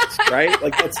of nuts, right?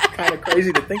 Like that's kind of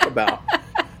crazy to think about.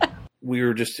 We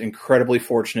were just incredibly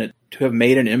fortunate to have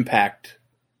made an impact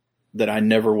that I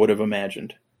never would have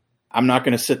imagined. I'm not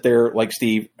going to sit there like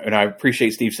Steve, and I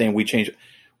appreciate Steve saying we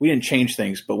didn't change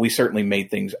things, but we certainly made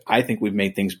things. I think we've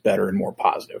made things better and more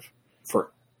positive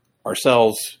for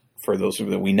ourselves, for those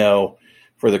that we know,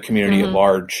 for the community at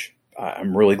large.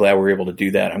 I'm really glad we were able to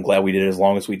do that. I'm glad we did it as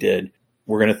long as we did.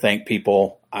 We're going to thank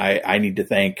people. I need to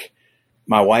thank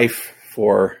my wife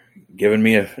for giving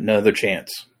me another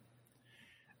chance.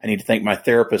 I need to thank my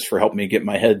therapist for helping me get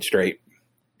my head straight.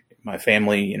 My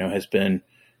family, has been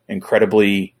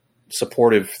incredibly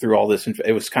supportive through all this.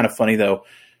 It was kind of funny though.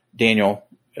 Daniel,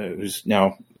 who's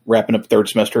now wrapping up third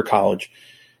semester of college,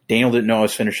 Daniel didn't know I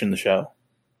was finishing the show.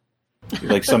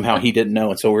 Like somehow he didn't know.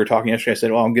 And so we were talking yesterday. I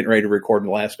said, well, I'm getting ready to record the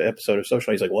last episode of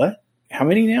Social. He's like, what? How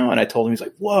many now? And I told him, he's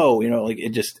like, whoa,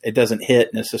 it doesn't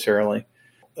hit necessarily.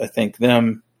 I thank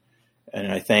them.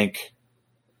 And I thank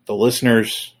the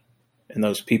listeners and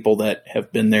those people that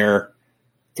have been there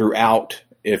throughout,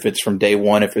 if it's from day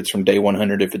one, if it's from day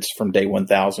 100, if it's from day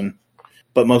 1000.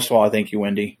 But most of all, I thank you,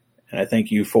 Wendy. And I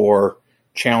thank you for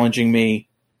challenging me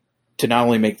to not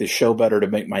only make this show better, to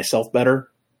make myself better,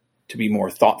 to be more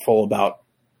thoughtful about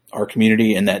our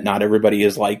community, and that not everybody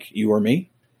is like you or me.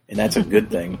 And that's a good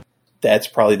thing. That's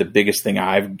probably the biggest thing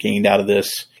I've gained out of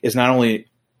this, is not only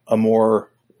a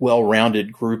more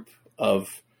well-rounded group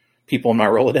of people in my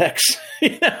Rolodex,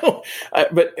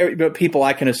 but people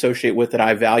I can associate with, that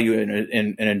I value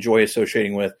and enjoy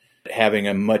associating with, having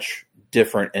a much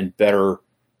different and better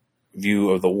view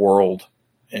of the world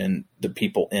and the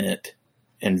people in it,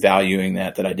 and valuing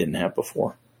that I didn't have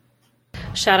before.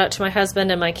 Shout out to my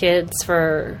husband and my kids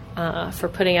for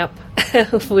putting up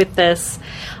with this.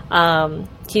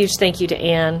 Huge thank you to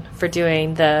Anne for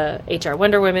doing the HR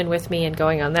Wonder Women with me and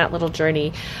going on that little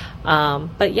journey.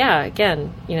 But yeah,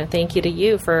 again, thank you to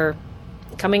you for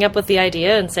coming up with the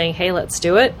idea and saying, hey, let's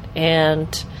do it. And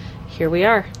here we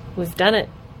are. We've done it.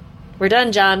 We're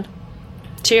done, Jon.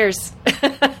 Cheers.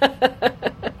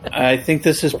 I think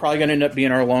this is probably going to end up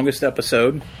being our longest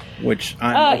episode, which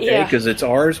I'm okay, because it's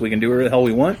ours. We can do whatever the hell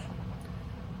we want.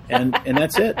 And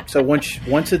that's it. So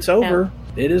once it's over,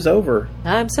 it is over.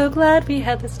 I'm so glad we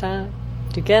had this time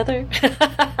together.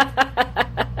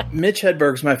 Mitch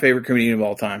Hedberg's my favorite comedian of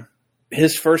all time.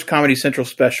 His first Comedy Central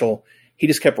special, he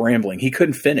just kept rambling. He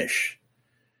couldn't finish.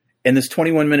 And this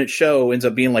 21-minute show ends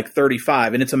up being like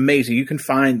 35, and it's amazing. You can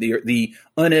find the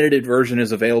unedited version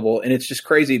is available, and it's just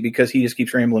crazy because he just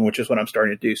keeps rambling, which is what I'm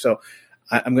starting to do. So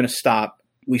I'm going to stop.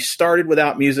 We started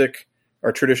without music,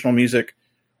 or traditional music,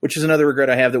 which is another regret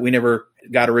I have, that we never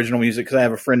got original music, because I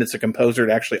have a friend that's a composer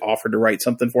that actually offered to write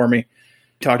something for me.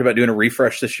 We talked about doing a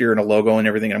refresh this year and a logo and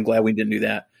everything, and I'm glad we didn't do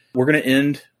that. We're going to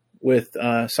end with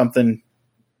something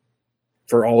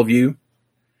for all of you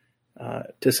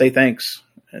to say thanks.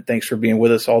 And thanks for being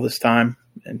with us all this time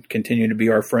and continuing to be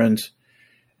our friends,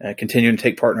 continuing to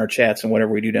take part in our chats and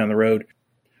whatever we do down the road.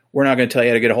 We're not going to tell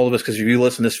you how to get a hold of us, because if you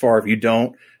listen this far, if you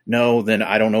don't know, then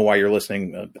I don't know why you're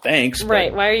listening. Thanks.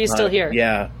 Right. But, why are you still here?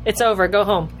 Yeah. It's over. Go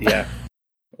home. Yeah.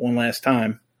 One last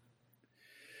time.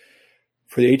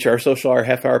 For the HR Social Hour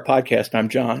Half Hour Podcast, I'm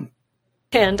Jon.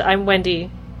 And I'm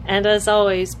Wendy. And as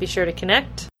always, be sure to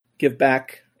connect, give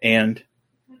back, and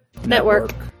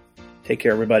network. Take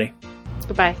care, everybody.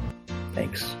 Goodbye.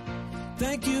 Thanks.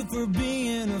 Thank you for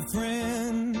being a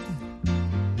friend.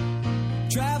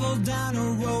 Travel down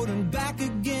a road and back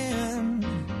again.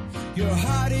 Your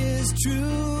heart is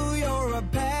true. You're a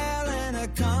pal and a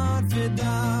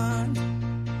confidant.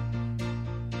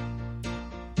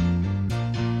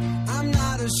 I'm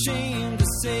not ashamed to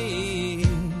say,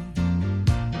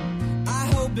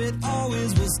 I hope it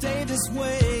always will stay this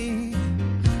way.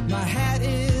 My hat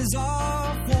is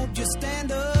off. Won't you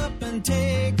stand up and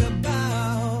take a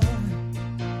bow?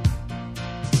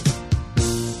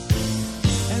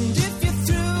 And if you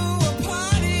threw a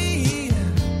party,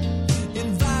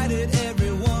 invited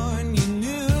everyone you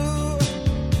knew,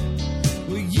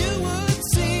 well, you would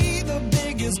see the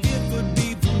biggest gift would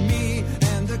be for me,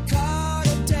 and the card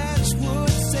attached would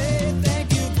say,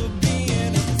 thank you for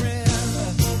being a friend.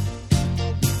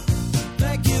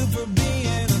 Thank you for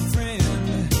being a friend.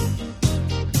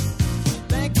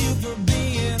 Thank you for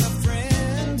being a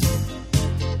friend.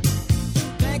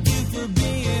 Thank you for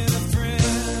being a friend.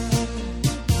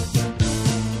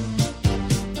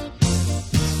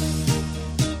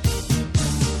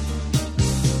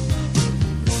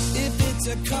 If it's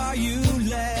a car you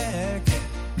lack,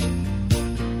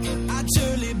 I'd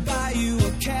surely buy you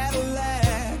a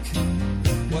Cadillac.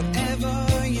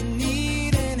 Whatever you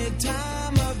need, any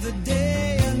time of the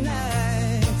day or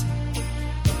night.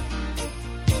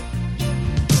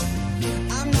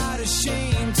 I'm not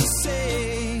ashamed to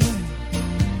say,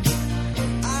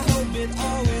 I hope it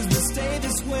always will stay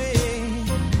this way.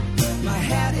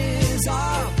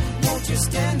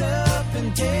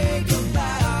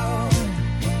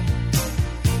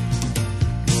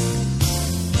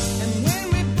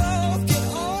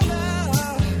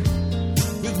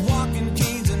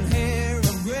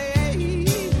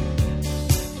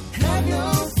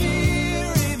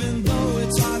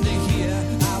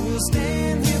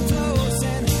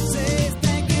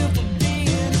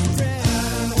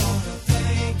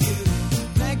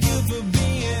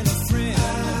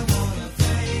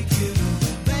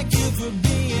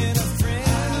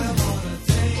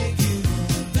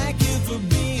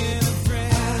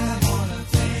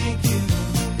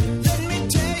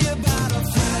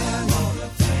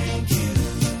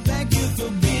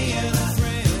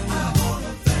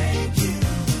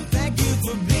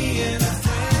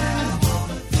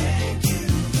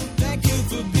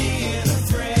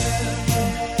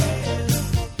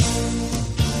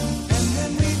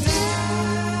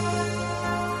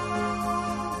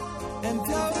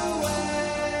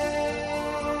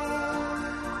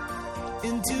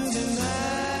 into the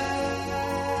night,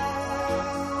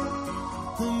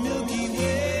 the Milky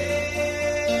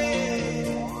Way.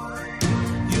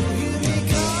 You'll hear me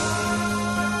call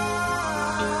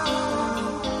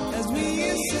as we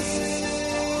ascend.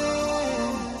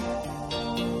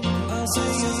 I'll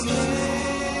sing your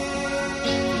name,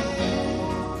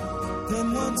 then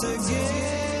once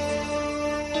again,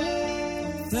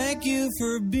 thank you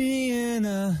for being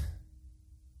a